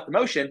worrying about the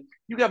motion,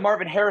 you've got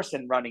Marvin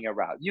Harrison running a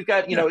route. You've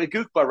got,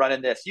 Igukba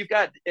running this. You've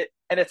got it.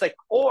 And it's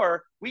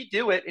or we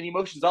do it and he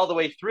motions all the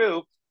way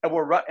through and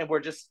we're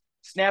just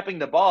snapping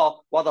the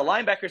ball while the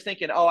linebacker's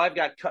thinking, oh, I've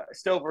got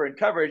Stover in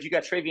coverage. You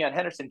got Travion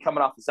Henderson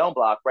coming off the zone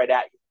block right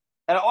at you.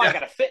 And I got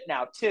to fit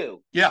now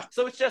too. Yeah.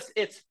 So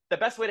it's the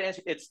best way to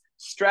answer. It's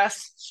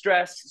stress,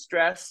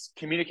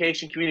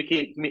 communication,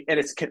 and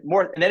it's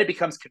more, and then it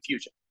becomes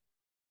confusion.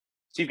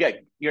 So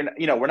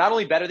we're not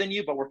only better than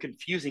you, but we're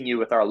confusing you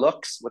with our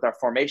looks, with our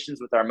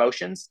formations, with our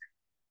motions.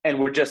 And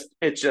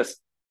it's just,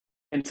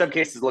 in some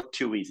cases, look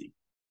too easy.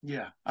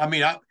 Yeah. I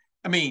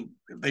mean,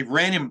 they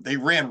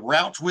ran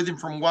routes with him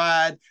from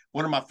wide.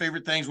 One of my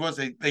favorite things was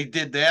they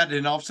did that,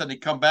 and all of a sudden they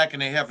come back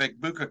and they have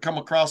Buka come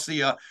across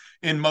the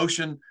in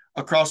motion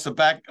across the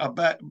back,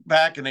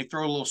 and they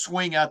throw a little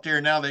swing out there.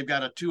 Now they've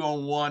got a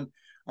 2-on-1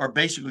 or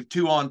basically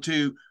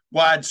 2-on-2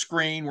 wide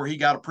screen where he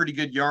got a pretty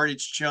good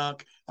yardage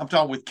chunk. I'm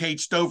talking with Cade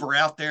Stover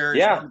out there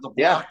as one of the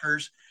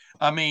blockers.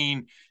 I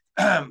mean,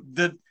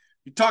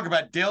 you talk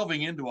about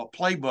delving into a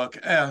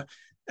playbook.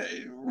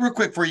 Real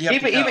quick for you,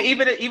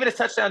 even a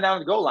touchdown down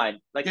the goal line,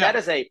 that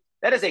is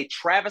a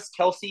Travis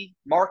Kelce,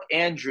 Mark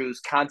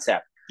Andrews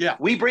concept. Yeah,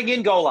 we bring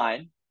in goal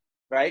line,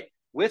 right,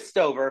 with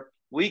Stover.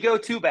 We go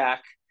two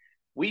back.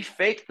 We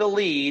fake the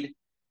lead.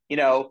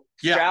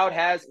 Stroud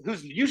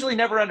who's usually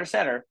never under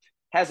center,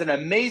 has an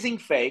amazing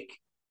fake.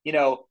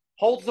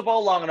 Holds the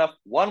ball long enough.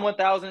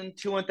 1,000,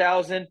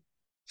 2,000.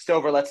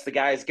 Stover lets the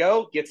guys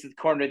go, gets to the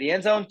corner of the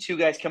end zone. Two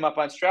guys come up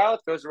on Stroud,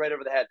 throws it right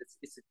over the head.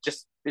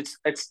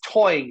 It's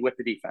toying with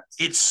the defense.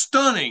 It's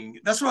stunning.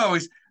 That's why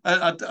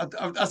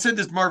I said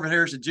this to Marvin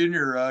Harrison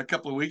Jr. A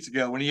couple of weeks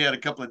ago when he had a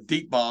couple of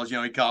deep balls,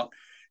 he caught,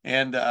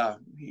 and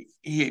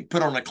he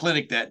put on a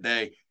clinic that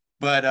day.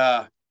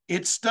 But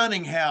it's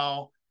stunning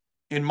how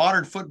in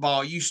modern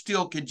football you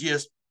still could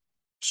just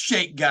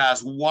shake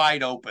guys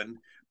wide open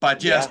by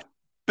just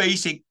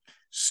basic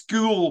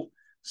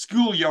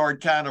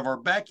schoolyard kind of or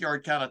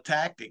backyard kind of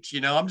tactics.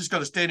 I'm just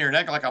going to stand here and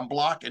act like I'm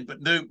blocking,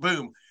 but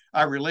boom,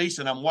 I release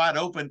and I'm wide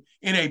open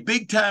in a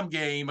big time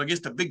game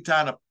against a big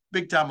time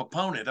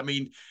opponent. I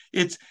mean,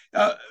 it's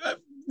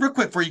real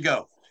quick before you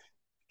go.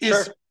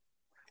 Sure.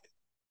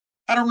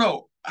 I don't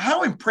know.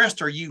 How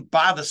impressed are you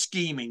by the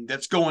scheming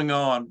that's going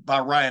on by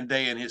Ryan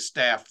Day and his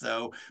staff,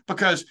 though?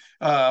 Because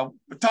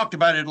we talked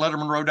about it at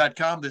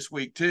LettermanRow.com this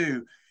week,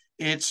 too.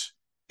 It's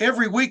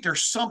every week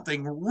there's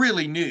something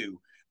really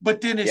new,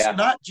 but then it's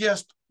not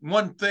just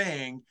one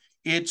thing.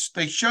 It's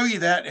they show you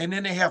that, and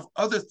then they have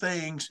other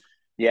things.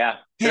 Yeah,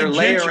 they're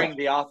layering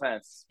the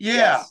offense. Yeah,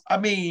 yes. I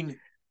mean,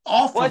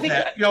 of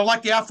that,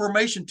 like the out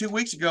formation 2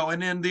 weeks ago,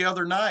 and then the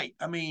other night.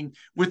 I mean,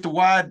 with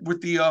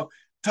the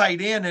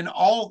tight end and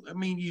all. I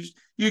mean,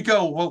 you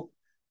go, well,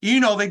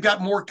 they've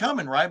got more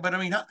coming, right? But I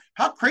mean,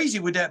 how crazy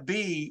would that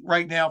be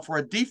right now for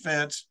a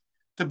defense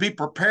to be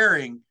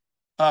preparing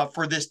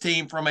for this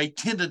team from a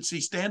tendency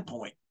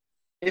standpoint?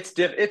 It's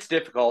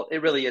difficult.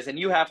 It really is. And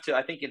you have to,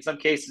 I think in some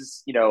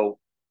cases,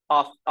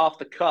 off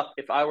the cuff,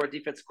 if I were a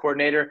defensive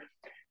coordinator,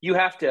 you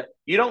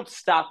don't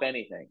stop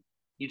anything.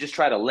 You just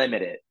try to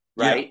limit it.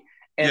 Right.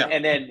 Yeah.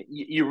 And then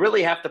you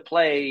really have to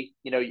play,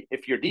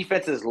 if your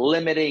defense is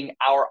limiting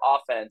our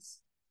offense,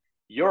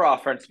 your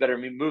offense better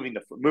be moving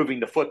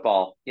the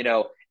football,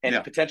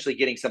 and potentially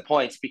getting some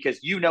points, because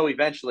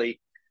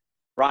eventually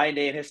Ryan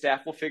Day and his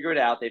staff will figure it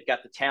out. They've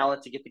got the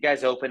talent to get the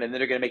guys open, and then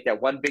they're going to make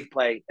that one big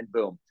play and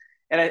boom.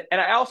 And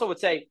I also would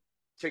say,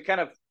 to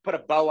kind of put a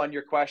bow on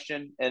your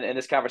question and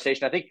this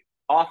conversation, I think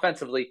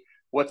offensively,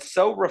 what's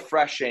so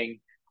refreshing,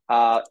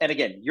 and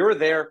again, you're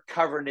there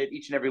covering it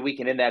each and every week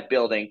and in that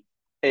building,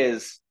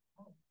 is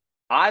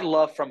I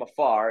love from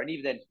afar, and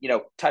even then,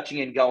 touching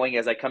and going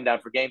as I come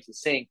down for games, and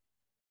seeing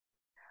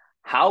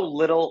how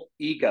little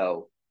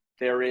ego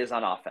there is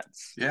on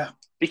offense. Yeah.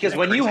 Because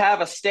when you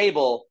have a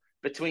stable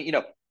between,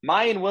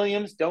 Mayan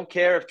Williams don't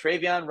care if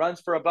Travion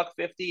runs for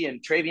 $150,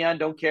 and Travion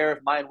don't care if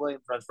Mayan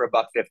Williams runs for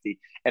 $150.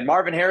 And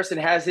Marvin Harrison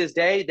has his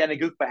day, then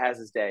Agukpa has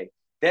his day.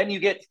 Then you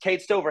get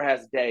Cade Stover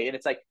has a day. And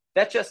it's like,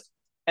 that just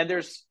 – and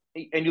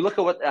you look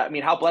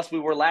at how blessed we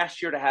were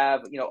last year to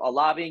have,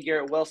 Olave and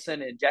Garrett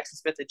Wilson and Jackson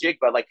Smith and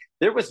Jigba. Like,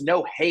 there was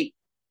no hate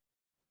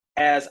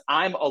as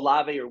I'm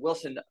Olave or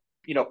Wilson,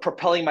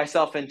 propelling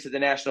myself into the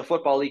National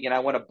Football League, and I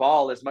want to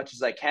ball as much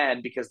as I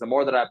can because the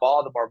more that I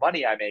ball, the more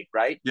money I make,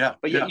 right? Yeah.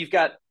 But you've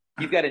got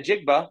a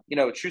Jigba,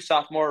 a true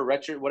sophomore,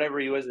 redshirt, whatever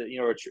he was, he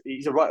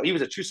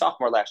was a true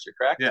sophomore last year,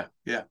 correct?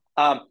 Yeah.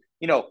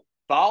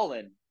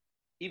 Balling,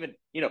 even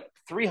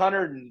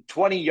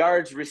 320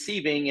 yards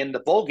receiving in the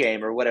bowl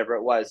game or whatever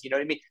it was. You know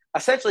what I mean?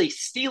 Essentially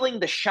stealing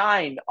the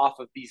shine off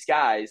of these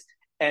guys.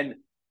 And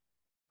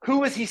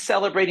who is he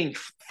celebrating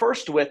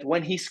first with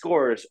when he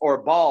scores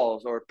or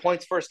balls or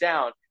points first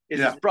down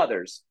is his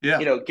brothers.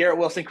 Yeah. Garrett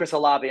Wilson, Chris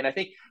Olave. And I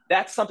think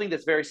that's something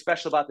that's very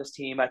special about this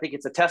team. I think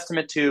it's a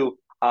testament to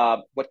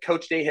what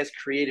Coach Day has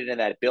created in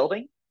that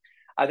building.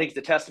 I think it's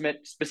a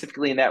testament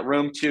specifically in that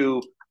room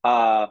to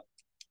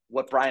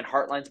what Brian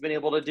Hartline's been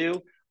able to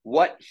do.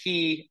 What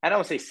I don't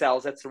want to say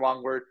sells, that's the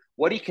wrong word.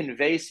 What he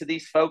conveys to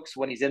these folks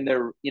when he's in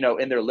their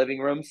living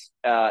rooms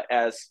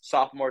as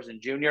sophomores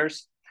and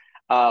juniors.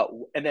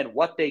 And then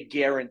what they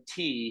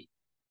guarantee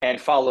and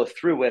follow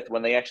through with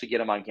when they actually get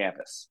them on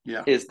campus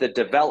is the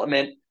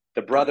development,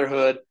 the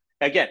brotherhood.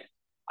 Again,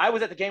 I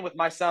was at the game with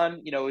my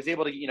son, was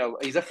able to,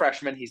 he's a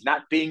freshman. He's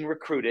not being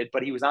recruited,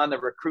 but he was on the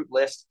recruit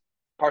list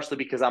partially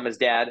because I'm his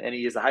dad and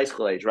he is a high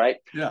school age, right?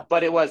 Yeah.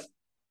 But it was,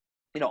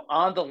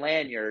 on the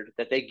lanyard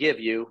that they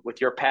give you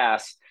with your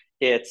pass,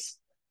 it's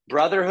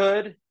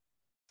brotherhood,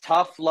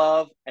 tough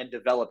love, and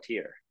developed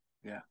here.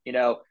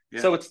 Yeah.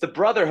 So it's the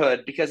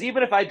brotherhood, because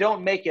even if I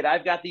don't make it,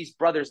 I've got these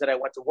brothers that I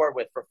went to war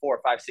with for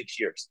 4, 5, 6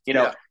 years,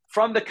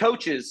 from the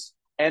coaches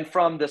and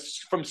from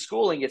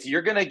schooling. It's,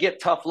 you're going to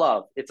get tough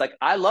love. It's like,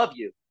 I love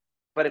you,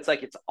 but it's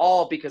like, it's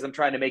all because I'm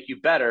trying to make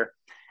you better.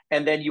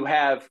 And then you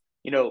have,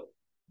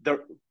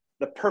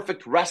 the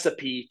perfect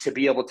recipe to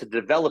be able to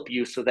develop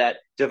you for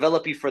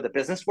the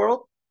business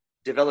world,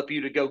 develop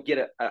you to go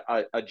get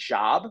a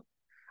job,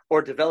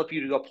 or develop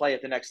you to go play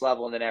at the next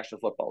level in the National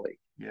Football League.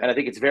 Yeah. And I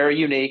think it's very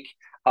unique.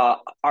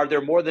 Are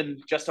there more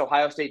than just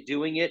Ohio State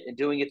doing it and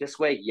doing it this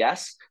way?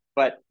 Yes,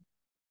 but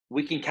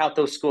we can count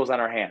those schools on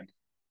our hand.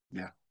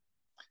 Yeah.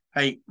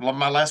 Hey,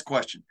 my last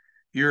question.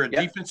 You're a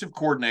defensive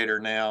coordinator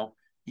now.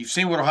 You've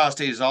seen what Ohio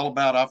State is all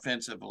about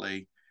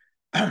offensively.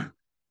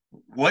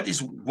 What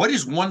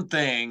is one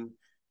thing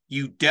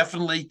you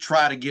definitely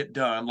try to get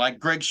done? Like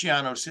Greg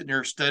Schiano sitting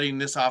there studying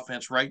this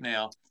offense right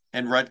now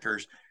and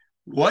Rutgers.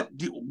 What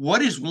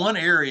is one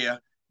area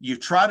you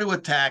try to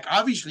attack?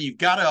 Obviously, you've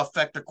got to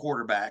affect the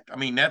quarterback. I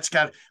mean,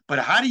 but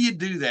how do you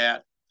do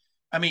that?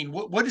 I mean,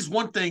 what is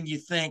one thing you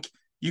think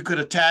you could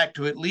attack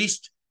to at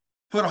least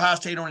put Ohio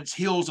State on its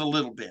heels a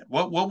little bit?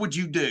 What would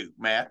you do,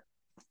 Matt?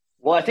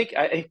 Well, I think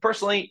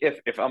personally,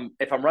 if I'm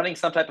running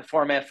some type of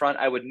 4-man front,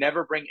 I would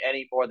never bring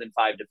any more than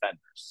 5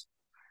 defenders.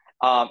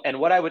 And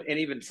what I would, and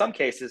even in some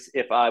cases,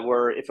 I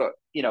would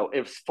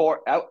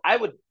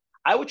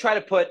try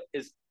to put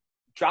is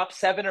drop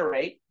 7 or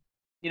 8,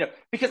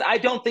 because I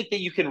don't think that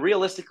you can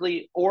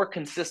realistically or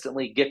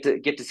consistently get to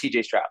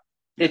CJ Stroud.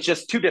 It's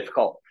just too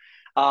difficult.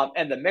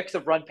 And the mix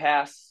of run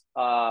pass,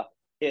 but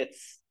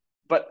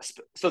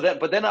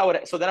then I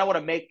want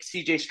to make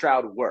CJ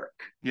Stroud work.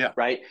 Yeah.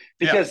 Right.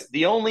 Because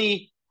the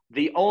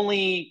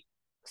only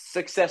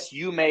success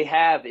you may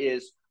have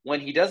is when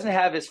he doesn't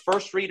have his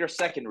first read or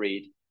second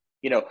read.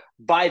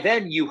 By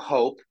then you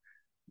hope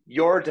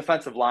your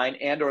defensive line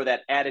and or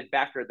that added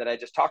backer that I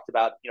just talked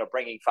about,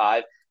 bringing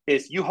 5,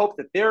 is you hope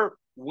that they're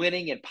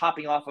winning and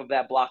popping off of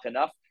that block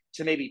enough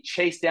to maybe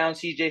chase down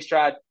CJ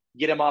Stroud,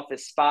 get him off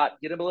his spot,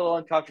 get him a little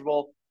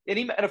uncomfortable.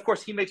 And of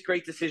course he makes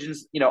great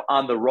decisions,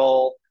 on the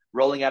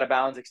rolling out of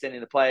bounds,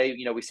 extending the play.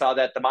 We saw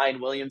that the Mayan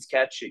Williams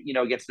catch,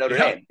 against Notre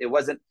Dame. It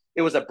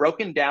was a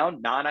broken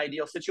down,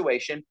 non-ideal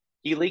situation.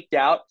 He leaked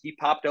out, he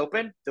popped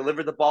open,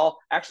 delivered the ball,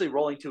 actually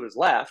rolling to his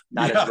left,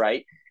 not his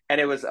right. And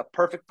it was a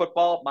perfect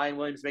football. Mayan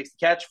Williams makes the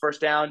catch, first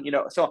down,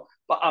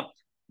 but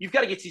you've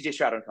got to get CJ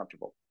Stroud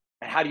uncomfortable.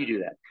 And how do you do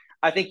that?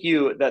 I think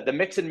the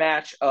mix and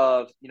match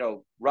of,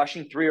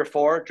 rushing 3 or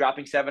 4,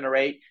 dropping 7 or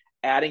 8,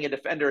 adding a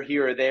defender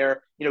here or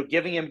there,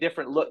 giving him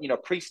different look,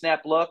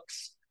 pre-snap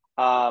looks,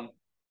 and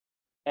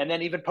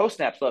then even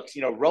post-snap looks,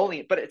 rolling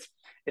it. But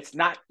it's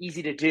not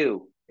easy to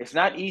do. It's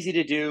not easy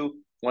to do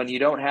when you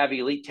don't have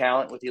elite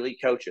talent with elite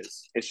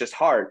coaches. It's just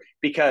hard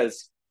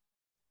because,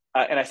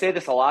 and I say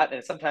this a lot,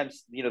 and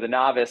sometimes, the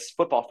novice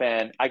football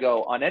fan, I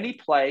go on any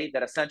play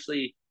that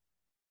essentially,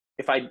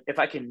 if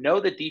I can know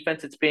the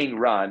defense that's being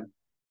run,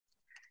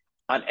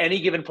 on any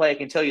given play, I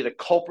can tell you the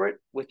culprit,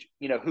 which,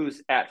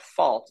 who's at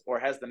fault or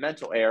has the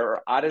mental error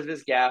or out of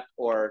his gap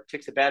or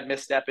takes a bad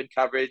misstep in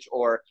coverage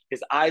or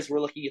his eyes were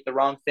looking at the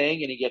wrong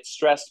thing and he gets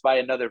stressed by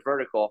another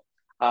vertical.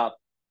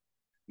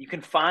 You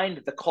can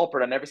find the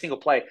culprit on every single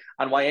play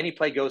on why any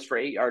play goes for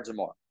 8 yards or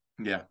more.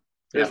 Yeah.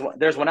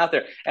 There's one out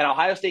there, and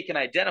Ohio State can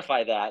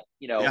identify that,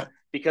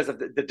 because of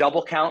the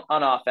double count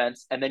on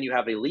offense, and then you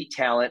have elite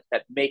talent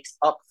that makes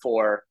up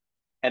for,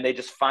 and they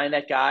just find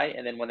that guy,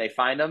 and then when they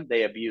find him,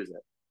 they abuse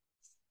it.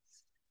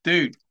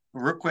 Dude,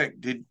 real quick,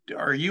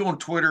 are you on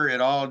Twitter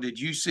at all? Did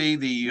you see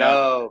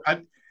No.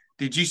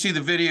 Did you see the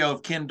video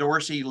of Ken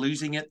Dorsey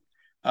losing it?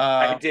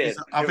 I did. He's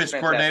offensive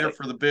coordinator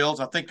for the Bills.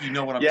 I think you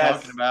know what I'm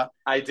talking about.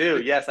 I do.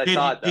 Yes, I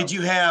saw it. Though.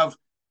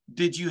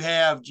 Did you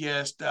have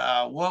just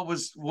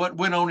what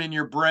went on in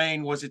your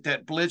brain? Was it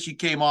that blitz you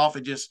came off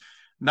and just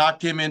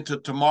knocked him into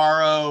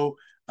tomorrow?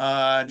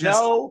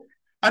 No.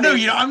 I know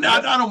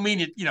I don't mean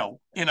it, no.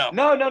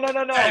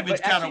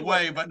 Savage kind of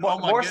way, but oh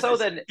my more goodness, so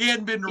than he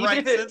hadn't been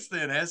right since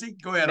then, has he?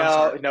 Go ahead.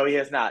 No, he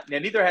has not.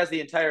 And neither has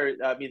the entire.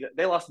 I mean,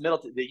 they lost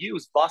the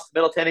U's lost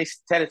Middle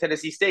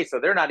Tennessee State, so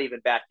they're not even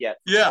back yet.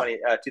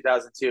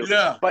 2002.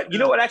 Yeah, but you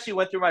know what actually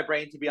went through my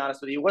brain? To be honest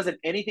with you, it wasn't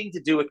anything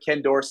to do with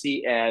Ken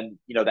Dorsey and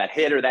that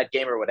hit or that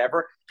game or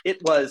whatever. It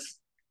was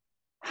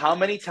how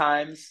many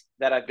times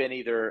that I've been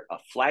either a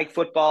flag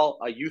football,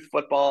 a youth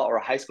football, or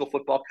a high school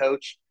football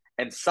coach.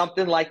 And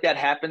something like that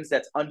happens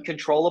that's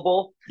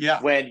uncontrollable.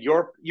 Yeah. When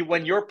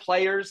your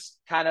players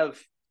kind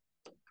of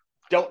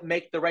don't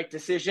make the right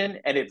decision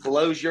and it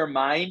blows your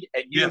mind,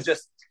 and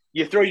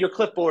you throw your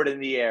clipboard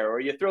in the air, or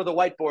you throw the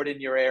whiteboard in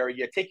your air, or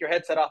you take your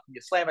headset off and you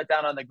slam it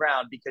down on the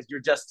ground because you're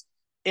just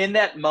in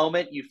that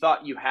moment. You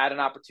thought you had an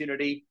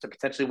opportunity to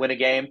potentially win a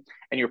game,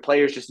 and your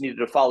players just needed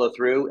to follow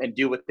through and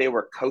do what they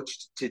were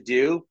coached to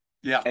do.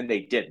 Yeah. And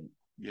they didn't.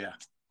 Yeah.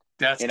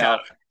 That's and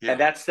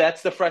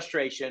that's the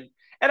frustration.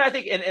 And I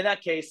think in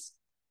that case,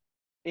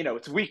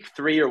 it's week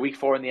 3 or week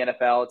 4 in the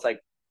NFL. It's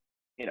like,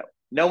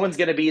 no one's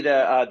going to be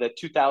the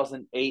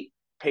 2008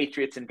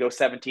 Patriots and go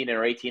 17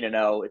 or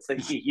 18-0. It's like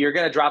you're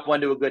going to drop one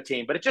to a good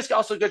team. But it just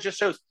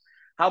shows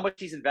how much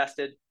he's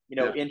invested,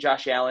 in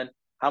Josh Allen,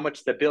 how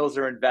much the Bills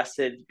are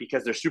invested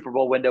because their Super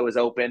Bowl window is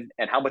open,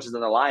 and how much is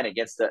on the line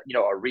against a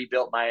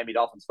rebuilt Miami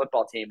Dolphins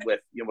football team with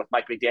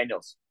Mike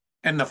McDaniels.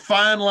 And the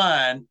fine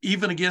line,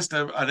 even against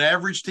an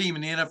average team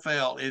in the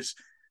NFL,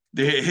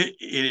 it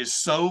is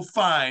so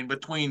fine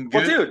between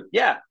good. Well, dude,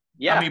 yeah.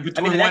 I mean,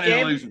 between winning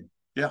and losing.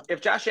 Yeah.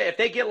 If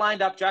they get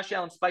lined up, Josh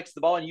Allen spikes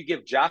the ball, and you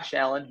give Josh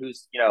Allen,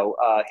 who's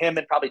him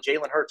and probably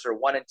Jalen Hurts are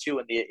 1 and 2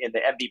 in the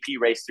MVP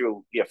race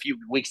through a few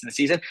weeks in the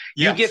season.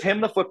 You give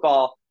him the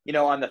football,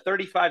 on the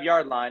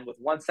 35-yard line with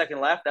 1 second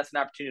left. That's an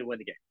opportunity to win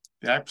the game.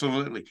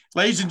 Absolutely,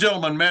 ladies and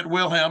gentlemen, Matt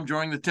Wilhelm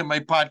joining the Tim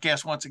May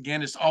podcast once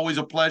again. It's always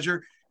a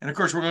pleasure, and of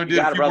course, we're going to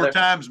do it a few more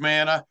times,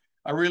 man. I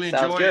really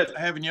enjoyed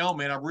having you on,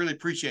 man. I really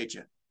appreciate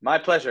you. My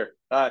pleasure.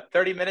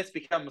 30 minutes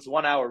becomes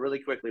 1 hour really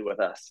quickly with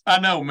us. I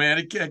know, man.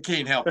 I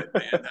can't help it,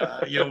 man.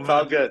 It's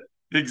all good.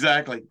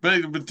 Exactly.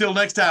 But until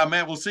next time,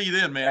 Matt, we'll see you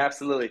then, man.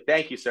 Absolutely.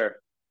 Thank you, sir.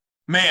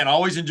 Man, I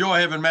always enjoy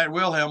having Matt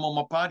Wilhelm on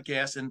my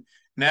podcast. And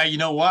now you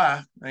know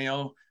why.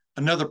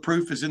 Another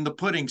proof is in the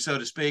pudding, so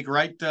to speak,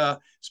 right,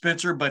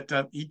 Spencer? But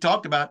he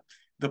talked about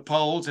the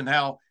polls and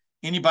how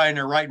anybody in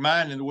their right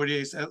mind in the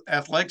Woody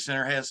Athletic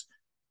Center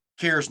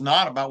cares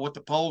not about what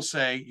the polls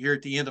say here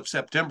at the end of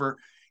September.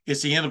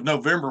 It's the end of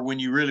November when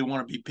you really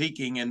want to be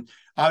peaking. And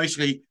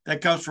obviously that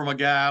comes from a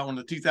guy on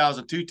the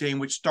 2002 team,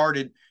 which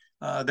started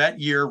that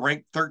year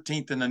ranked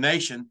 13th in the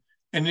nation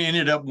and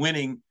ended up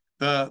winning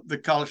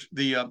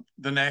the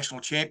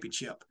national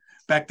championship.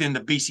 Back then,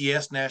 the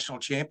BCS national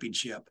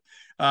championship.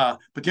 But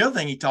the other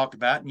thing he talked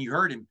about, and you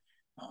heard him,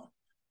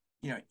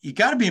 you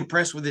got to be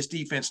impressed with this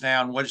defense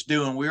now and what it's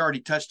doing. We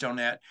already touched on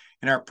that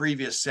in our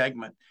previous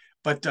segment.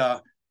 But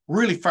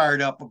really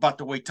fired up about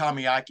the way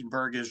Tommy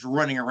Eichenberg is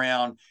running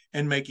around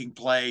and making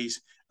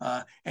plays.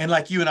 And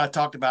like you and I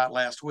talked about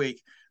last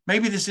week,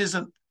 maybe this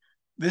isn't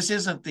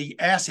the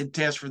acid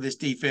test for this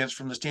defense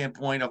from the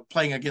standpoint of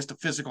playing against a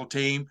physical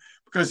team,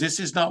 because this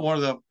is not one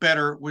of the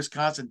better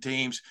Wisconsin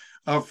teams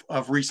of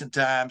recent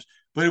times,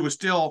 but it was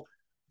still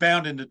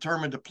bound and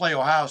determined to play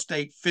Ohio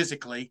State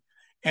physically,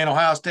 and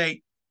Ohio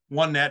State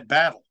won that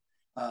battle.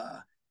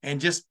 And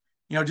just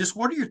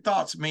what are your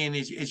thoughts, man,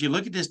 as you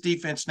look at this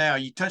defense now?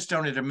 You touched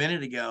on it a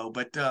minute ago,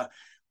 but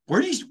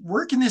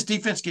where can this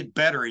defense get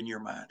better in your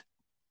mind?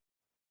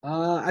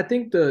 I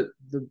think the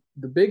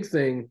big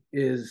thing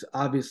is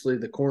obviously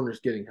the corners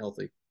getting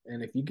healthy,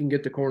 and if you can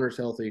get the corners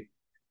healthy,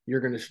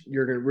 you're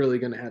really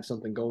gonna have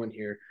something going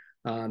here.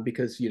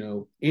 Because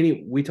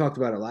we talked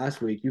about it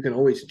last week. You can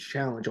always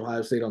challenge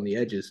Ohio State on the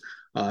edges,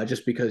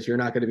 just because you're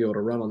not going to be able to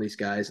run on these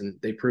guys, and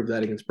they proved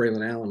that against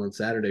Braylon Allen on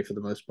Saturday for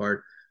the most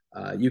part.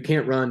 You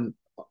can't run,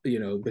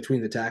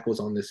 between the tackles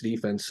on this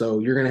defense, so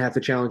you're going to have to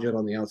challenge it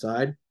on the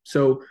outside.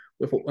 So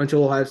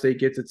until Ohio State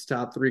gets its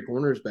top 3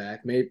 corners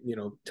back, maybe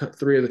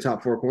 3 of the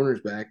top 4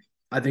 corners back,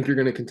 I think you're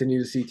going to continue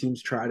to see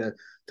teams try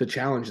to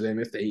challenge them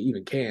if they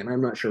even can.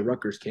 I'm not sure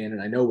Rutgers can,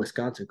 and I know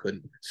Wisconsin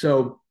couldn't.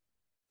 So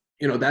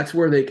that's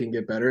where they can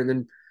get better. And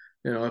then,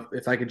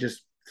 if I could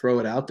just throw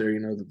it out there,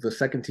 the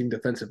second team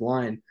defensive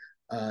line,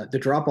 the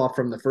drop off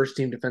from the first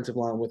team defensive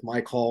line with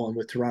Mike Hall and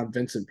with Teron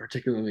Vincent,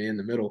 particularly in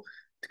the middle,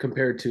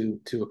 compared to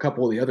a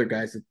couple of the other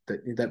guys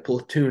that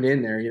platoon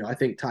in there. I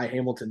think Ty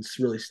Hamilton's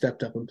really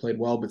stepped up and played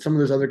well, but some of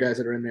those other guys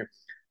that are in there,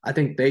 I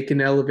think they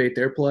can elevate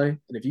their play. And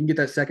if you can get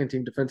that second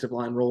team defensive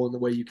line rolling the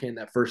way you can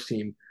that first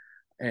team,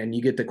 and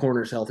you get the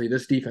corners healthy,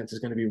 this defense is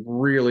going to be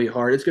really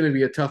hard. It's going to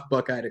be a tough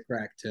Buckeye to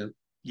crack, Tim.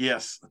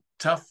 Yes,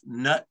 tough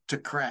nut to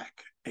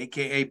crack,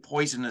 aka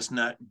poisonous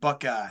nut,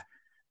 Buckeye.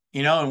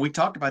 And we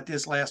talked about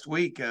this last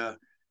week.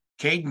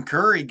 Caden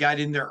Curry got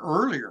in there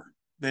earlier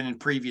than in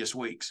previous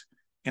weeks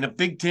in a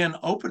Big Ten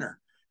opener.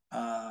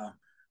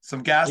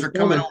 Some guys are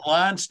coming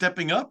online,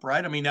 stepping up,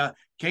 right? I mean,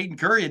 Caden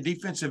Curry, a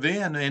defensive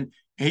end, and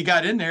he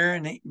got in there,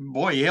 and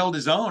he held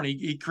his own.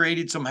 He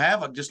created some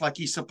havoc just like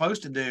he's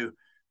supposed to do.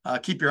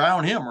 Keep your eye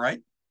on him, right?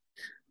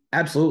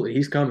 Absolutely,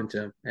 he's coming,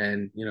 Tim.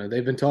 And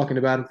they've been talking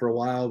about him for a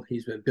while.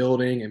 He's been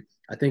building, and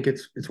I think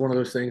it's one of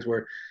those things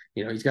where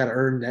he's got to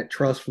earn that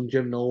trust from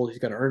Jim Knowles. He's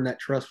got to earn that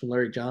trust from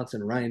Larry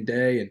Johnson, Ryan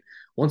Day, and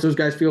once those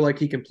guys feel like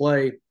he can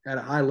play at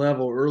a high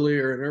level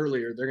earlier and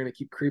earlier, they're going to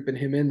keep creeping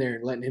him in there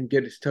and letting him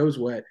get his toes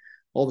wet.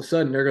 All of a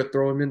sudden, they're going to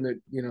throw him in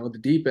the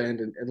deep end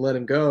and let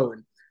him go.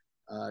 And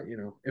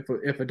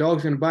if a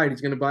dog's going to bite,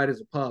 he's going to bite as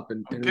a pup.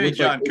 And okay,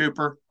 John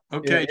Cooper.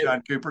 Okay,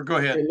 John Cooper, go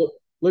ahead.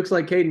 Looks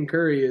like Caden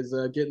Curry is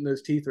getting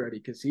those teeth ready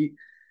because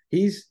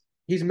he's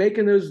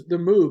making the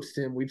moves,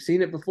 Tim. We've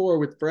seen it before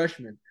with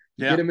freshmen.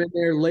 You get him in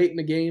there late in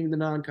the game in the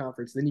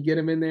non-conference, then you get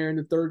him in there in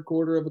the third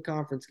quarter of a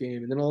conference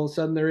game, and then all of a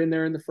sudden they're in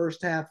there in the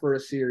first half for a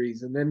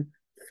series, and then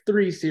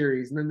 3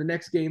 series, and then the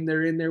next game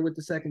they're in there with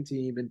the second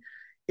team, and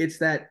it's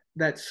that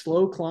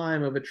slow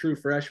climb of a true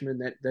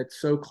freshman that's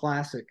so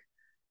classic,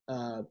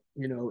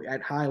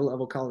 at high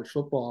level college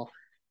football.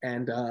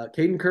 And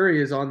Caden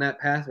Curry is on that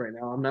path right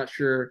now. I'm not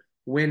sure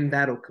when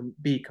that'll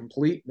be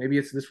complete. Maybe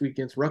it's this week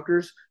against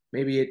Rutgers.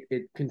 Maybe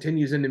it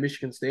continues into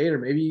Michigan State, or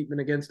maybe even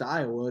against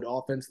Iowa, an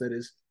offense that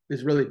is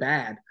really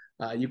bad.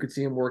 You could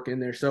see him work in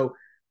there. So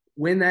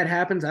when that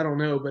happens, I don't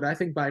know, but I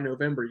think by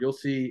November you'll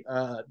see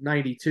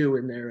 92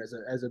 in there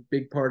as a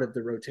big part of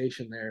the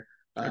rotation there.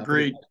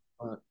 Agreed.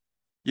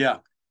 Yeah.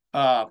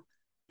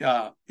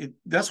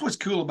 That's what's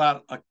cool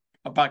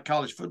about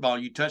college football.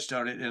 You touched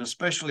on it, and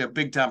especially a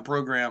big time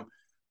program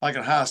like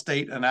Ohio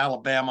State and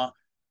Alabama,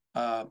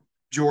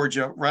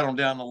 Georgia, right on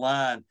down the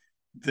line.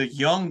 The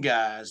young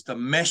guys, the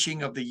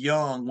meshing of the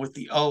young with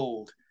the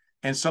old,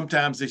 and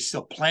sometimes the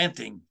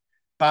supplanting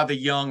by the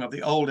young of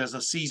the old as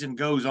the season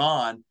goes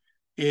on.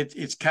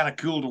 It's kind of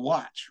cool to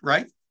watch,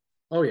 right?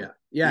 Oh yeah,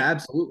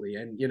 absolutely.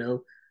 And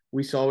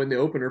we saw in the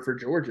opener for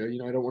Georgia.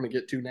 I don't want to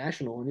get too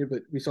national on you,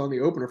 but we saw in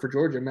the opener for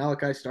Georgia,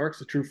 Malachi Starks,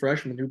 a true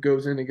freshman who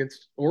goes in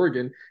against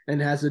Oregon and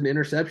has an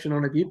interception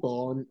on a deep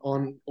ball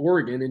on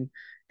Oregon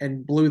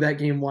and blew that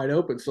game wide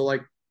open. So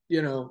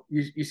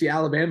you see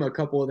Alabama, a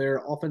couple of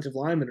their offensive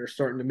linemen are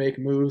starting to make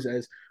moves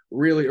as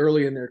really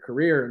early in their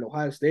career. And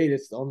Ohio State,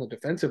 it's on the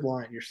defensive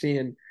line. You're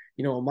seeing,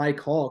 a Mike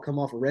Hall come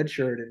off a red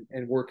shirt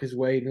and work his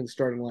way into the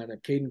starting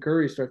lineup. Caden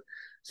Curry starts.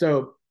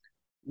 So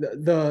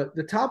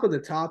the top of the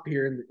top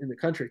here in the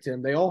country,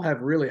 Tim, they all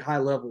have really high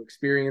level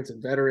experience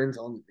and veterans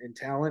in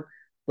talent,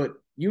 but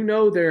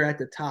they're at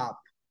the top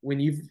when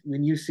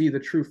you see the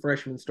true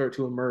freshmen start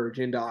to emerge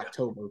into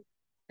October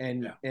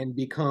and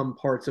become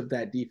parts of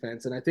that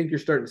defense. And I think you're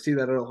starting to see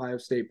that at Ohio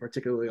State,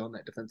 particularly on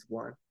that defensive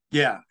line.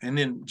 Yeah, and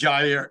then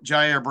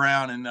Jair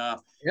Brown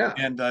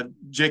and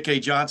J.K.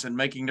 Johnson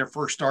making their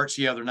first starts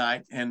the other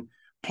night and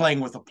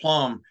playing with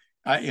aplomb,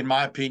 in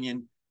my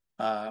opinion,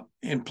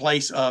 in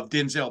place of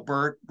Denzel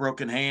Burt,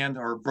 broken hand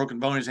or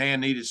broken bone in his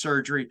hand, needed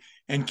surgery,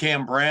 and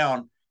Cam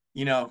Brown.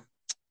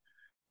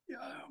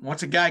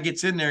 Once a guy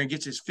gets in there and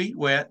gets his feet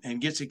wet and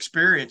gets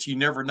experience, you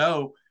never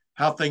know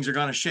how things are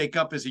going to shake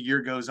up as the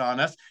year goes on.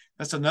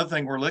 That's another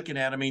thing we're looking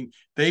at. I mean,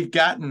 they've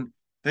gotten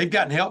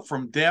help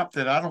from depth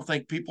that I don't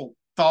think people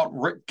thought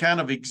kind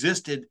of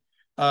existed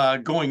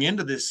going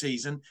into this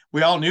season.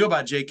 We all knew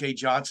about J.K.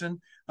 Johnson.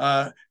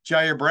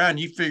 Jair Brown,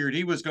 you figured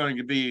he was going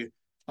to be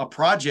a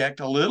project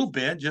a little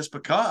bit just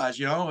because,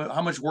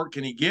 how much work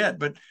can he get?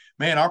 But,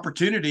 man,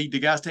 opportunity, the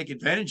guys take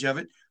advantage of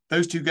it.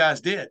 Those two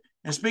guys did.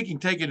 And speaking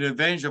taking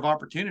advantage of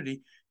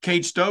opportunity,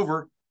 Cade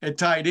Stover at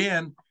tight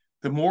end,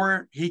 the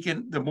more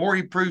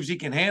he proves he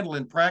can handle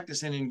in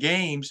practice and in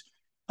games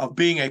of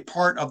being a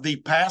part of the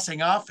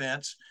passing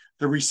offense,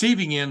 the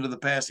receiving end of the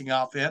passing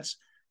offense,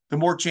 the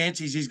more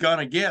chances he's going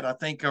to get. I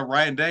think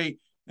Ryan Day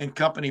and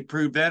company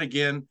proved that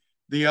again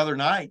the other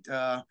night.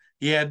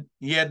 He had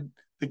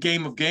the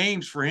game of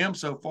games for him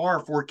so far,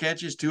 4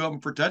 catches, 2 of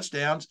them for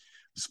touchdowns,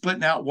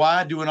 splitting out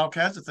wide, doing all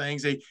kinds of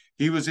things.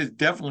 He was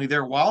definitely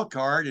their wild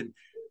card. And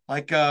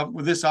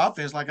with this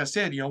offense, like I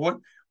said,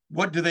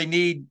 what do they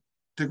need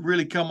to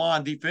really come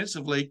on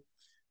defensively?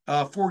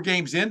 4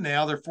 games in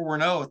now, they're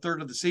 4-0, a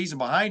third of the season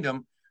behind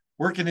them.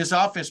 Where can this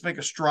offense make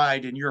a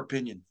stride, in your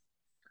opinion?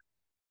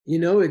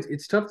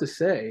 It's tough to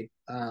say.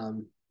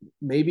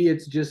 Maybe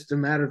it's just a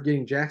matter of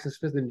getting Jackson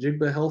Smith and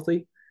Jigba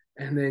healthy,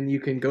 and then you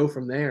can go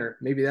from there.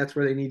 Maybe that's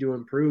where they need to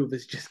improve,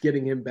 is just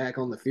getting him back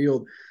on the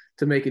field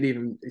to make it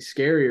even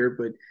scarier.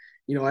 But,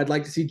 I'd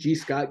like to see G.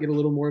 Scott get a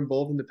little more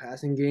involved in the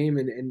passing game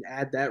and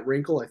add that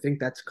wrinkle. I think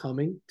that's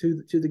coming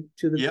to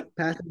the Yep.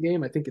 passing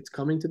game. I think it's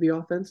coming to the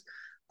offense.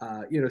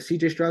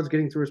 C.J. Stroud's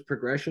getting through his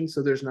progression,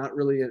 so there's not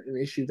really an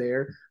issue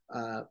there.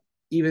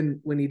 Even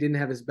when he didn't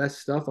have his best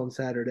stuff on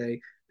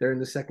Saturday there in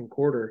the second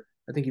quarter,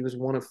 I think he was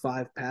 1 of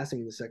 5 passing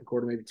in the second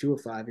quarter, maybe 2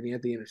 of 5, and he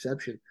had the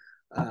interception.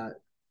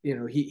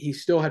 He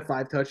still had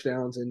 5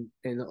 touchdowns and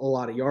a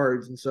lot of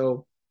yards. And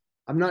so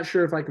I'm not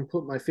sure if I can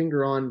put my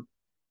finger on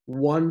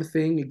one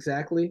thing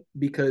exactly,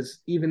 because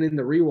even in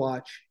the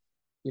rewatch,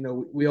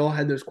 we all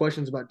had those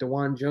questions about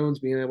DeJuan Jones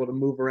being able to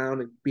move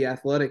around and be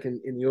athletic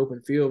in the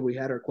open field. We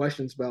had our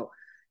questions about,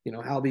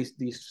 how these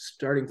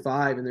starting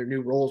 5 and their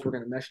new roles were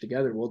going to mesh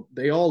together. Well,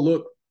 they all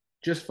look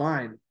just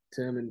fine,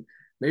 Tim, and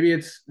maybe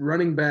it's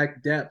running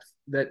back depth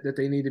that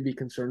they need to be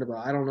concerned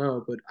about. I don't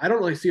know, but I don't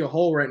really see a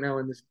hole right now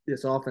in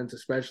this offense,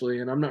 especially,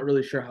 and I'm not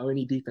really sure how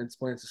any defense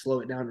plans to slow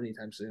it down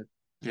anytime soon.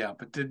 Yeah,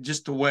 but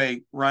just the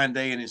way Ryan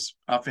Day and his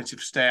offensive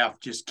staff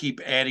just keep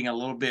adding a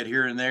little bit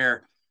here and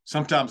there,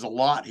 sometimes a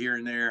lot here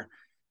and there,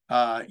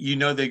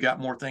 they got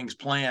more things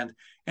planned.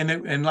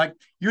 And like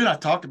you and I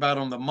talked about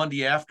on the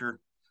Monday after,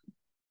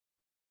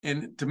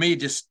 and to me, it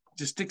just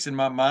sticks in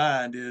my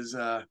mind is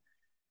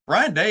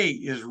Ryan Day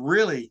is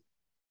really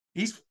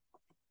he's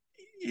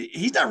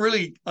not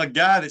really a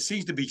guy that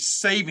seems to be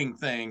saving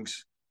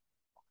things,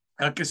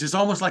 because it's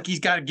almost like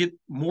he's got to get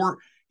more.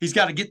 He's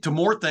got to get to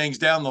more things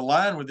down the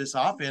line with this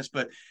offense,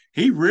 but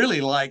he really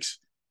likes,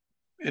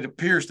 it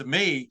appears to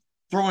me,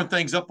 throwing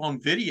things up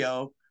on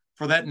video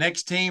for that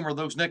next team or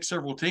those next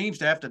several teams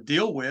to have to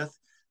deal with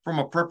from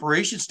a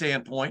preparation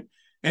standpoint.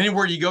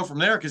 Anywhere you go from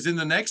there, because in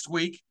the next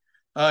week,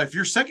 if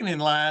you're second in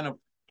line of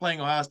playing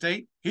Ohio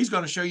State, he's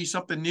going to show you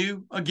something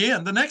new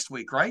again the next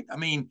week, right? I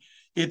mean,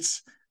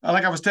 it's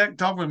like I was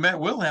talking with Matt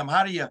Wilhelm.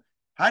 How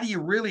do you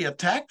really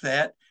attack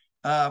that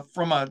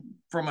from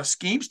a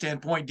scheme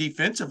standpoint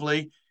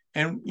defensively?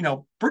 And,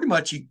 pretty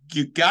much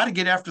you got to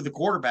get after the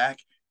quarterback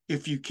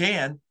if you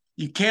can.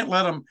 You can't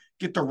let them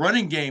get the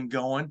running game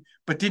going,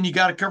 but then you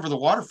got to cover the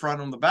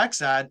waterfront on the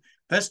backside.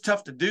 That's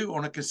tough to do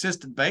on a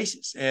consistent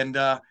basis. And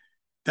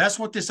that's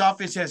what this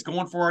offense has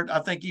going for it,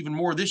 I think, even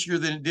more this year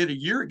than it did a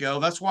year ago.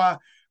 That's why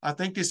I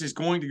think this is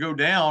going to go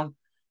down,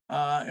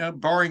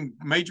 barring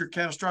major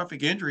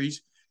catastrophic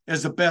injuries,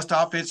 as the best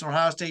offense in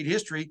Ohio State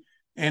history.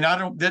 And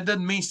that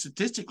doesn't mean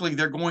statistically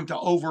they're going to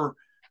over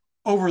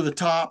the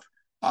top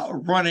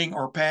running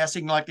or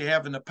passing like they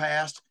have in the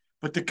past,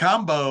 but the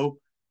combo,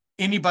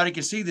 anybody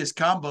can see this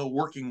combo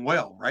working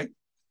well, right?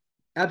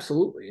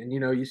 Absolutely. And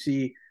you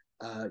see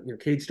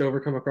Cade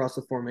Stover come across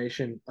the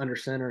formation under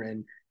center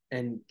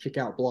and kick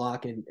out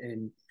block,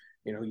 and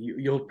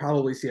you'll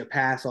probably see a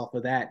pass off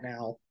of that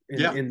now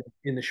in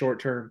the short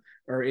term,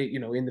 or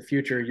in the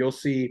future. You'll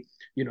see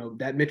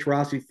that Mitch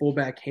Rossi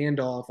fullback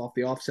handoff off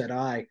the offset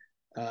eye.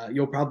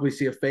 You'll probably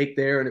see a fake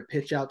there and a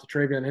pitch out to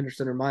Travion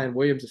Henderson or Mayan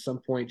Williams at some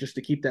point, just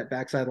to keep that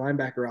backside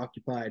linebacker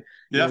occupied.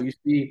 Yeah. You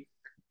see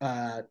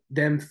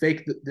them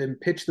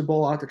pitch the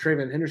ball out to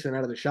Travion Henderson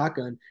out of the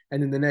shotgun,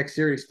 and then the next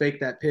series fake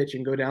that pitch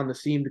and go down the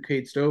seam to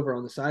Cade Stover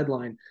on the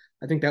sideline.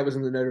 I think that was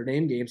in the Notre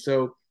Dame game.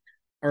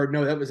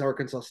 That was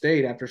Arkansas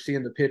State after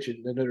seeing the pitch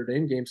in the Notre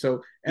Dame game.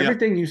 So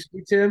everything you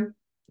see, Tim,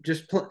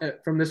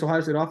 from this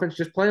Ohio State offense,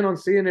 just plan on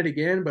seeing it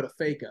again, but a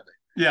fake of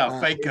it. Yeah,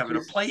 fake of it,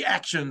 a play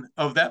action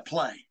of that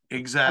play.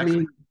 Exactly. I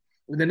mean,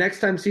 the next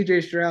time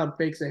C.J. Stroud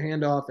fakes a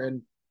handoff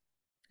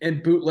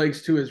and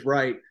bootlegs to his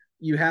right,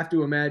 you have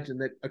to imagine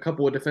that a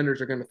couple of defenders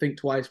are going to think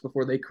twice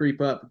before they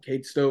creep up and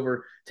Cade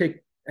Stover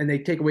take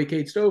away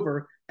Cade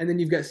Stover, and then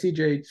you've got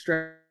C.J.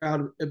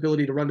 Stroud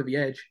ability to run to the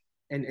edge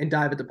and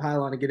dive at the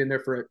pylon and get in there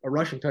for a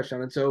rushing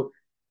touchdown. And so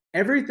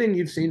everything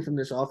you've seen from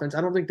this offense,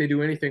 I don't think they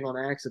do anything on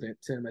accident,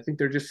 Tim. I think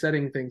they're just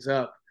setting things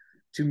up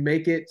to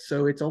make it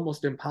so it's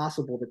almost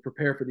impossible to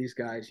prepare for these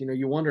guys.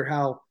 You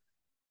wonder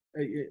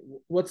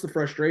what's the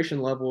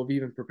frustration level of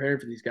even preparing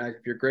for these guys?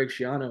 If you're Greg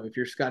Schiano, if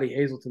you're Scotty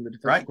Hazelton, the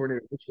defensive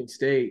coordinator at Michigan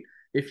State,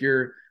 if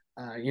you're,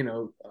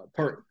 Phil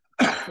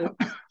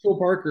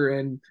Parker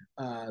and,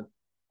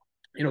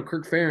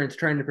 Kirk Ferentz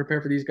trying to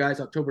prepare for these guys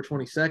October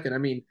 22nd. I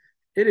mean,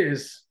 it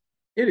is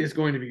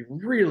going to be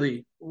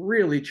really,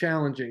 really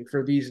challenging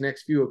for these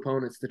next few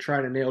opponents to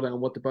try to nail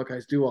down what the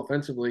Buckeyes do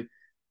offensively.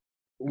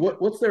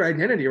 What's their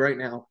identity right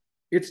now?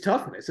 It's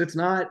toughness. It's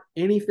not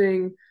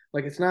anything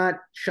like, it's not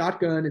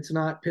shotgun. It's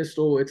not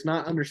pistol. It's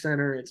not under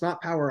center. It's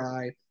not power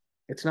eye.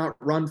 It's not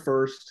run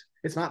first.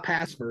 It's not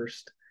pass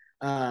first.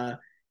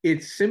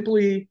 It's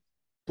simply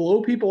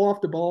blow people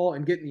off the ball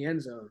and get in the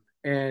end zone.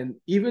 And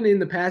even in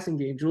the passing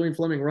game, Julian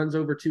Fleming runs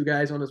over 2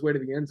 guys on his way to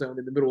the end zone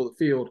in the middle of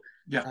the field.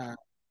 Yeah.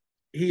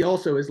 He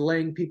also is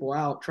laying people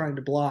out, trying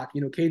to block.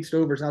 Cade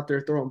Stover's out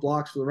there throwing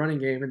blocks for the running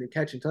game and then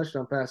catching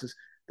touchdown passes.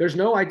 There's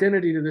no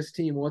identity to this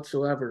team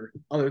whatsoever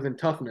other than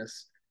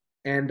toughness.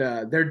 And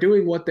they're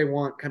doing what they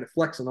want, kind of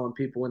flexing on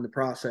people in the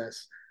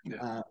process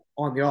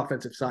on the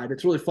offensive side.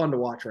 It's really fun to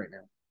watch right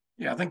now.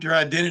 Yeah, I think their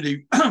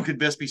identity could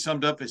best be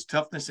summed up as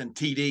toughness and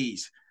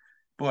TDs.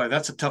 Boy,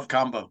 that's a tough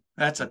combo.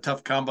 That's a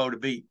tough combo to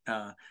beat,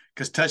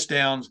 because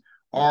touchdowns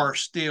are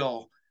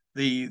still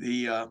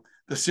the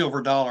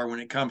silver dollar when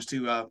it comes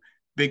to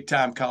big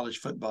time college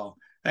football.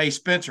 Hey,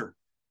 Spencer,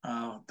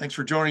 thanks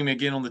for joining me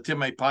again on the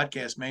Tim A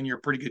podcast, man. You're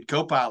a pretty good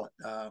co-pilot.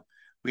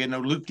 We had no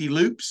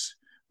loop-de-loops.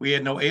 We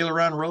had no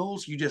aileron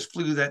rolls. You just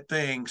flew that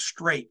thing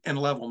straight and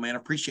level, man.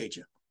 Appreciate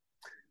you.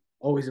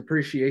 Always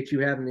appreciate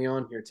you having me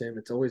on here, Tim.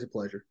 It's always a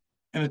pleasure.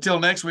 And until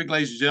next week,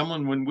 ladies and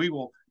gentlemen, when we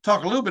will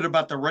talk a little bit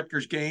about the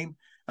Rutgers game,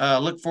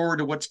 look forward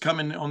to what's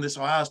coming on this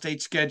Ohio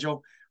State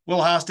schedule. Will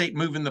Ohio State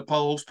move in the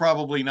polls?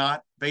 Probably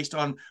not, based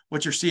on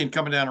what you're seeing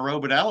coming down the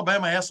road. But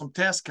Alabama has some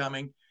tests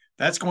coming.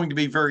 That's going to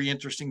be very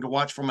interesting to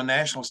watch from a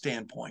national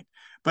standpoint.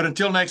 But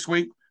until next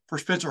week, for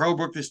Spencer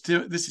Holbrook, this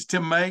is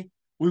Tim May.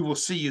 We will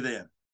see you then.